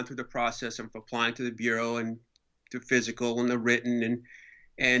had gone through the process of applying to the Bureau and the physical and the written,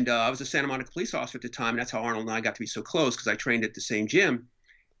 and I was a Santa Monica police officer at the time. And that's how Arnold and I got to be so close because I trained at the same gym.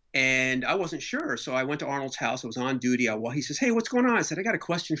 And I wasn't sure. So I went to Arnold's house. I was on duty. He says, "Hey, what's going on?" I said, "I got a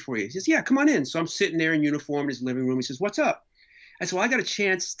question for you." He says, "Yeah, come on in." So I'm sitting there in uniform in his living room. He says, "What's up?" I said, "Well, I got a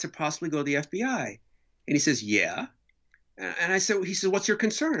chance to possibly go to the FBI." And he says, "Yeah." And he said, "What's your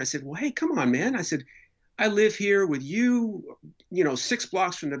concern?" I said, "Well, hey, come on, man." I said, "I live here with you, 6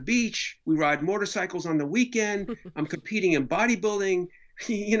 blocks from the beach. We ride motorcycles on the weekend. I'm competing in bodybuilding.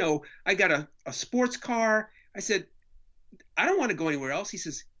 I got a sports car." I said, "I don't want to go anywhere else." He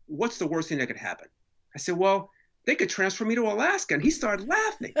says, "What's the worst thing that could happen?" I said, "Well, they could transfer me to Alaska." And he started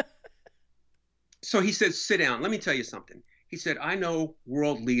laughing. So he said, "Sit down. Let me tell you something." He said, "I know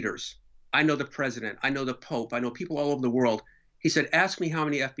world leaders. I know the president. I know the Pope. I know people all over the world." He said, "Ask me how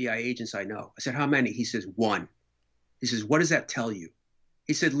many FBI agents I know." I said, "How many?" He says, "One." He says, "What does that tell you?"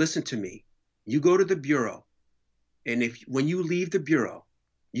 He said, "Listen to me. You go to the Bureau, and when you leave the Bureau,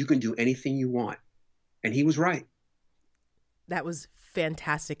 you can do anything you want." And he was right. That was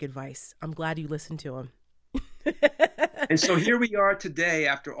fantastic advice. I'm glad you listened to him. And so here we are today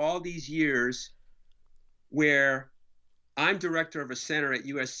after all these years where I'm director of a center at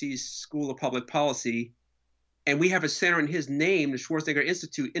USC's School of Public Policy, and we have a center in his name, the Schwarzenegger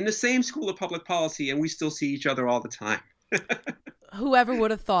Institute, in the same School of Public Policy, and we still see each other all the time. Whoever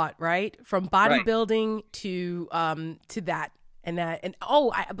would have thought, right? From bodybuilding Right. to that.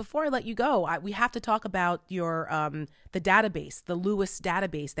 Before I let you go, we have to talk about your the database, the Lewis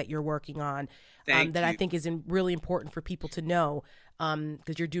database that you're working on, that I think is really important for people to know,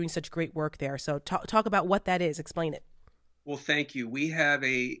 because you're doing such great work there. So talk about what that is. Explain it. Well, thank you. We have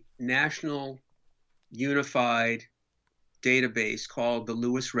a national unified database called the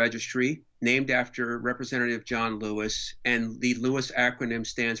Lewis Registry, named after Representative John Lewis, and the Lewis acronym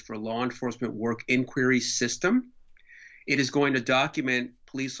stands for Law Enforcement Work Inquiry System. It is going to document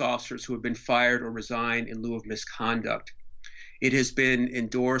police officers who have been fired or resigned in lieu of misconduct. It has been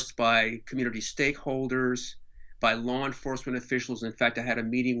endorsed by community stakeholders, by law enforcement officials. In fact, I had a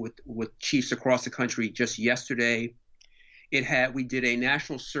meeting with chiefs across the country just yesterday. We did a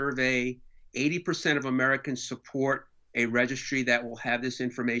national survey. 80% of Americans support a registry that will have this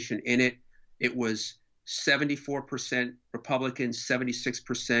information in it. It was 74% Republicans,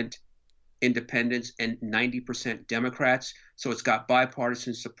 76% Independents, and 90% Democrats. So it's got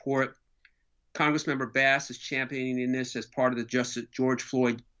bipartisan support. Congressmember Bass is championing this as part of the George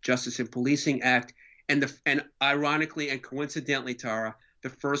Floyd Justice in Policing Act. And ironically and coincidentally, Tara, the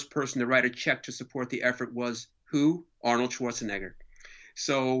first person to write a check to support the effort was who? Arnold Schwarzenegger.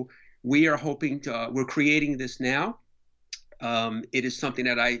 So we are we're creating this now. It is something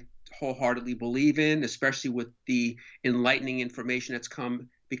that I wholeheartedly believe in, especially with the enlightening information that's come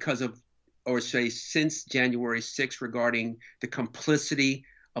since January 6th regarding the complicity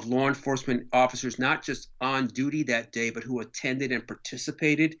of law enforcement officers, not just on duty that day, but who attended and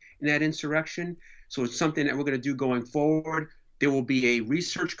participated in that insurrection. So it's something that we're going to do going forward. There will be a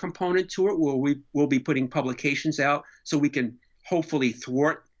research component to it where we will be putting publications out so we can hopefully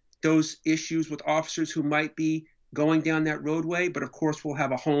thwart those issues with officers who might be going down that roadway. But of course, we'll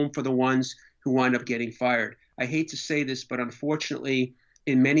have a home for the ones who wind up getting fired. I hate to say this, but unfortunately,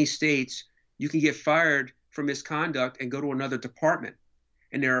 in many states, you can get fired for misconduct and go to another department.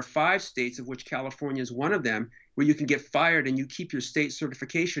 And there are 5 states, of which California is one of them, where you can get fired and you keep your state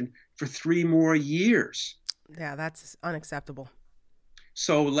certification for 3 more years. Yeah, that's unacceptable.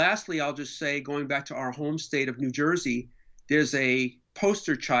 So lastly, I'll just say, going back to our home state of New Jersey, there's a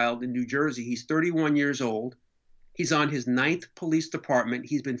poster child in New Jersey. He's 31 years old. He's on his 9th police department.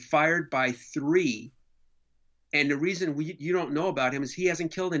 He's been fired by 3. And the reason you don't know about him is he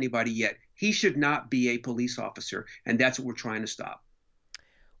hasn't killed anybody yet. He should not be a police officer. And that's what we're trying to stop.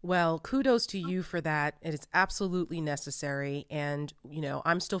 Well, kudos to you for that. It is absolutely necessary. And,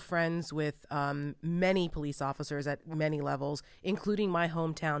 I'm still friends with many police officers at many levels, including my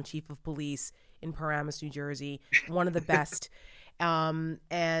hometown chief of police in Paramus, New Jersey, one of the best.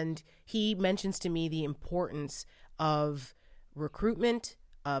 And he mentions to me the importance of recruitment,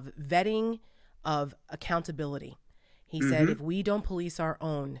 of vetting, of accountability. He said, if we don't police our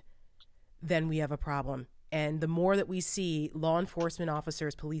own, then we have a problem. And the more that we see law enforcement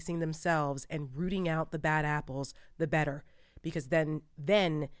officers policing themselves and rooting out the bad apples, the better. Because then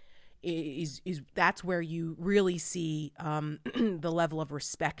that's where you really see the level of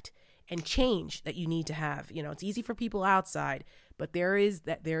respect and change that you need to have. It's easy for people outside, but there is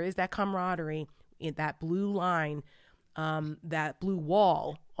that camaraderie in that blue line, that blue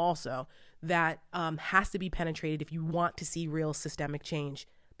wall also that has to be penetrated if you want to see real systemic change.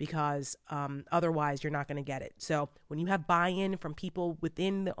 Because otherwise you're not going to get it. So when you have buy-in from people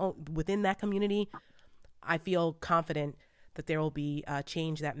within that community, I feel confident that there will be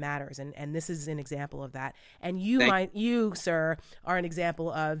change that matters. And this is an example of that. And you, sir, are an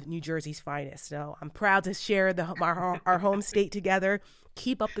example of New Jersey's finest. So I'm proud to share our home state together.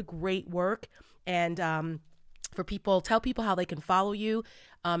 Keep up the great work. And tell people how they can follow you,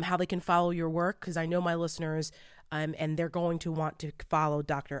 how they can follow your work, because I know my listeners and they're going to want to follow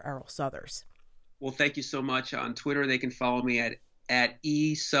Dr. Errol Southers. Well, thank you so much. On Twitter, they can follow me at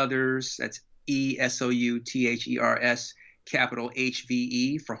eSouthers. That's ESOUTHERS, capital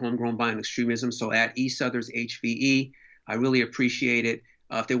HVE for Homegrown Violent Extremism. So at eSouthers HVE. I really appreciate it.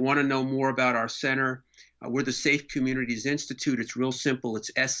 If they want to know more about our center, we're the Safe Communities Institute. It's real simple.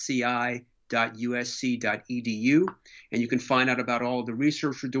 It's SCI.usc.edu, and you can find out about all of the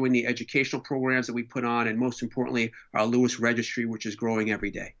research we're doing, the educational programs that we put on, and most importantly, our Lewis Registry, which is growing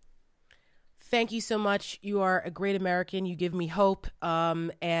every day. Thank you so much. You are a great American. You give me hope,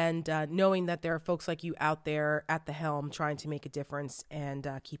 and knowing that there are folks like you out there at the helm trying to make a difference and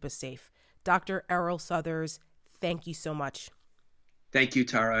keep us safe. Dr. Errol Southers, thank you so much. Thank you,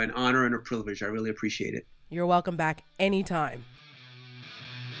 Tara. An honor and a privilege. I really appreciate it. You're welcome back anytime.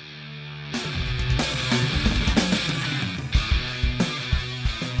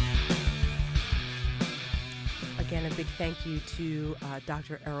 Again, a big thank you to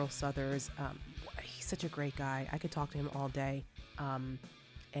Dr. Errol Southers. He's such a great guy. I could talk to him all day.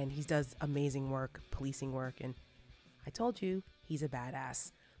 And he does amazing work, policing work. And I told you, he's a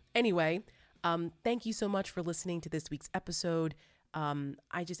badass. Anyway, thank you so much for listening to this week's episode.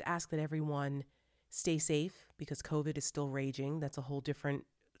 I just ask that everyone stay safe because COVID is still raging. That's a whole different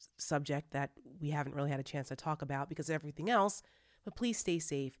subject that we haven't really had a chance to talk about because of everything else. But please stay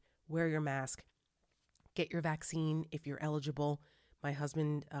safe. Wear your mask. Get your vaccine if you're eligible. My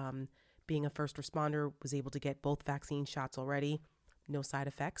husband, being a first responder, was able to get both vaccine shots already. No side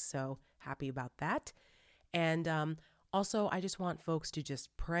effects, so happy about that. And also, I just want folks to just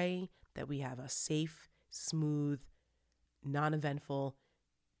pray that we have a safe, smooth, non-eventful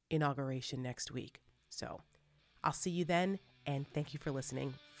inauguration next week. So I'll see you then, and thank you for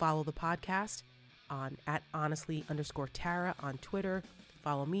listening. Follow the podcast on @honestly_Tara on Twitter.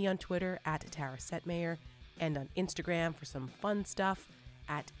 Follow me on Twitter @Tara Setmayer and on Instagram for some fun stuff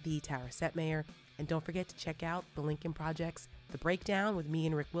 @TheTaraSetmayer. And don't forget to check out the Lincoln Project's The Breakdown with me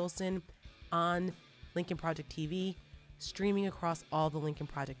and Rick Wilson on Lincoln Project TV, streaming across all the Lincoln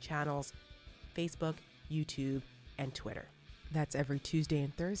Project channels, Facebook, YouTube, and Twitter. That's every Tuesday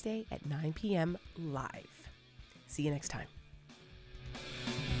and Thursday at 9 p.m. live. See you next time.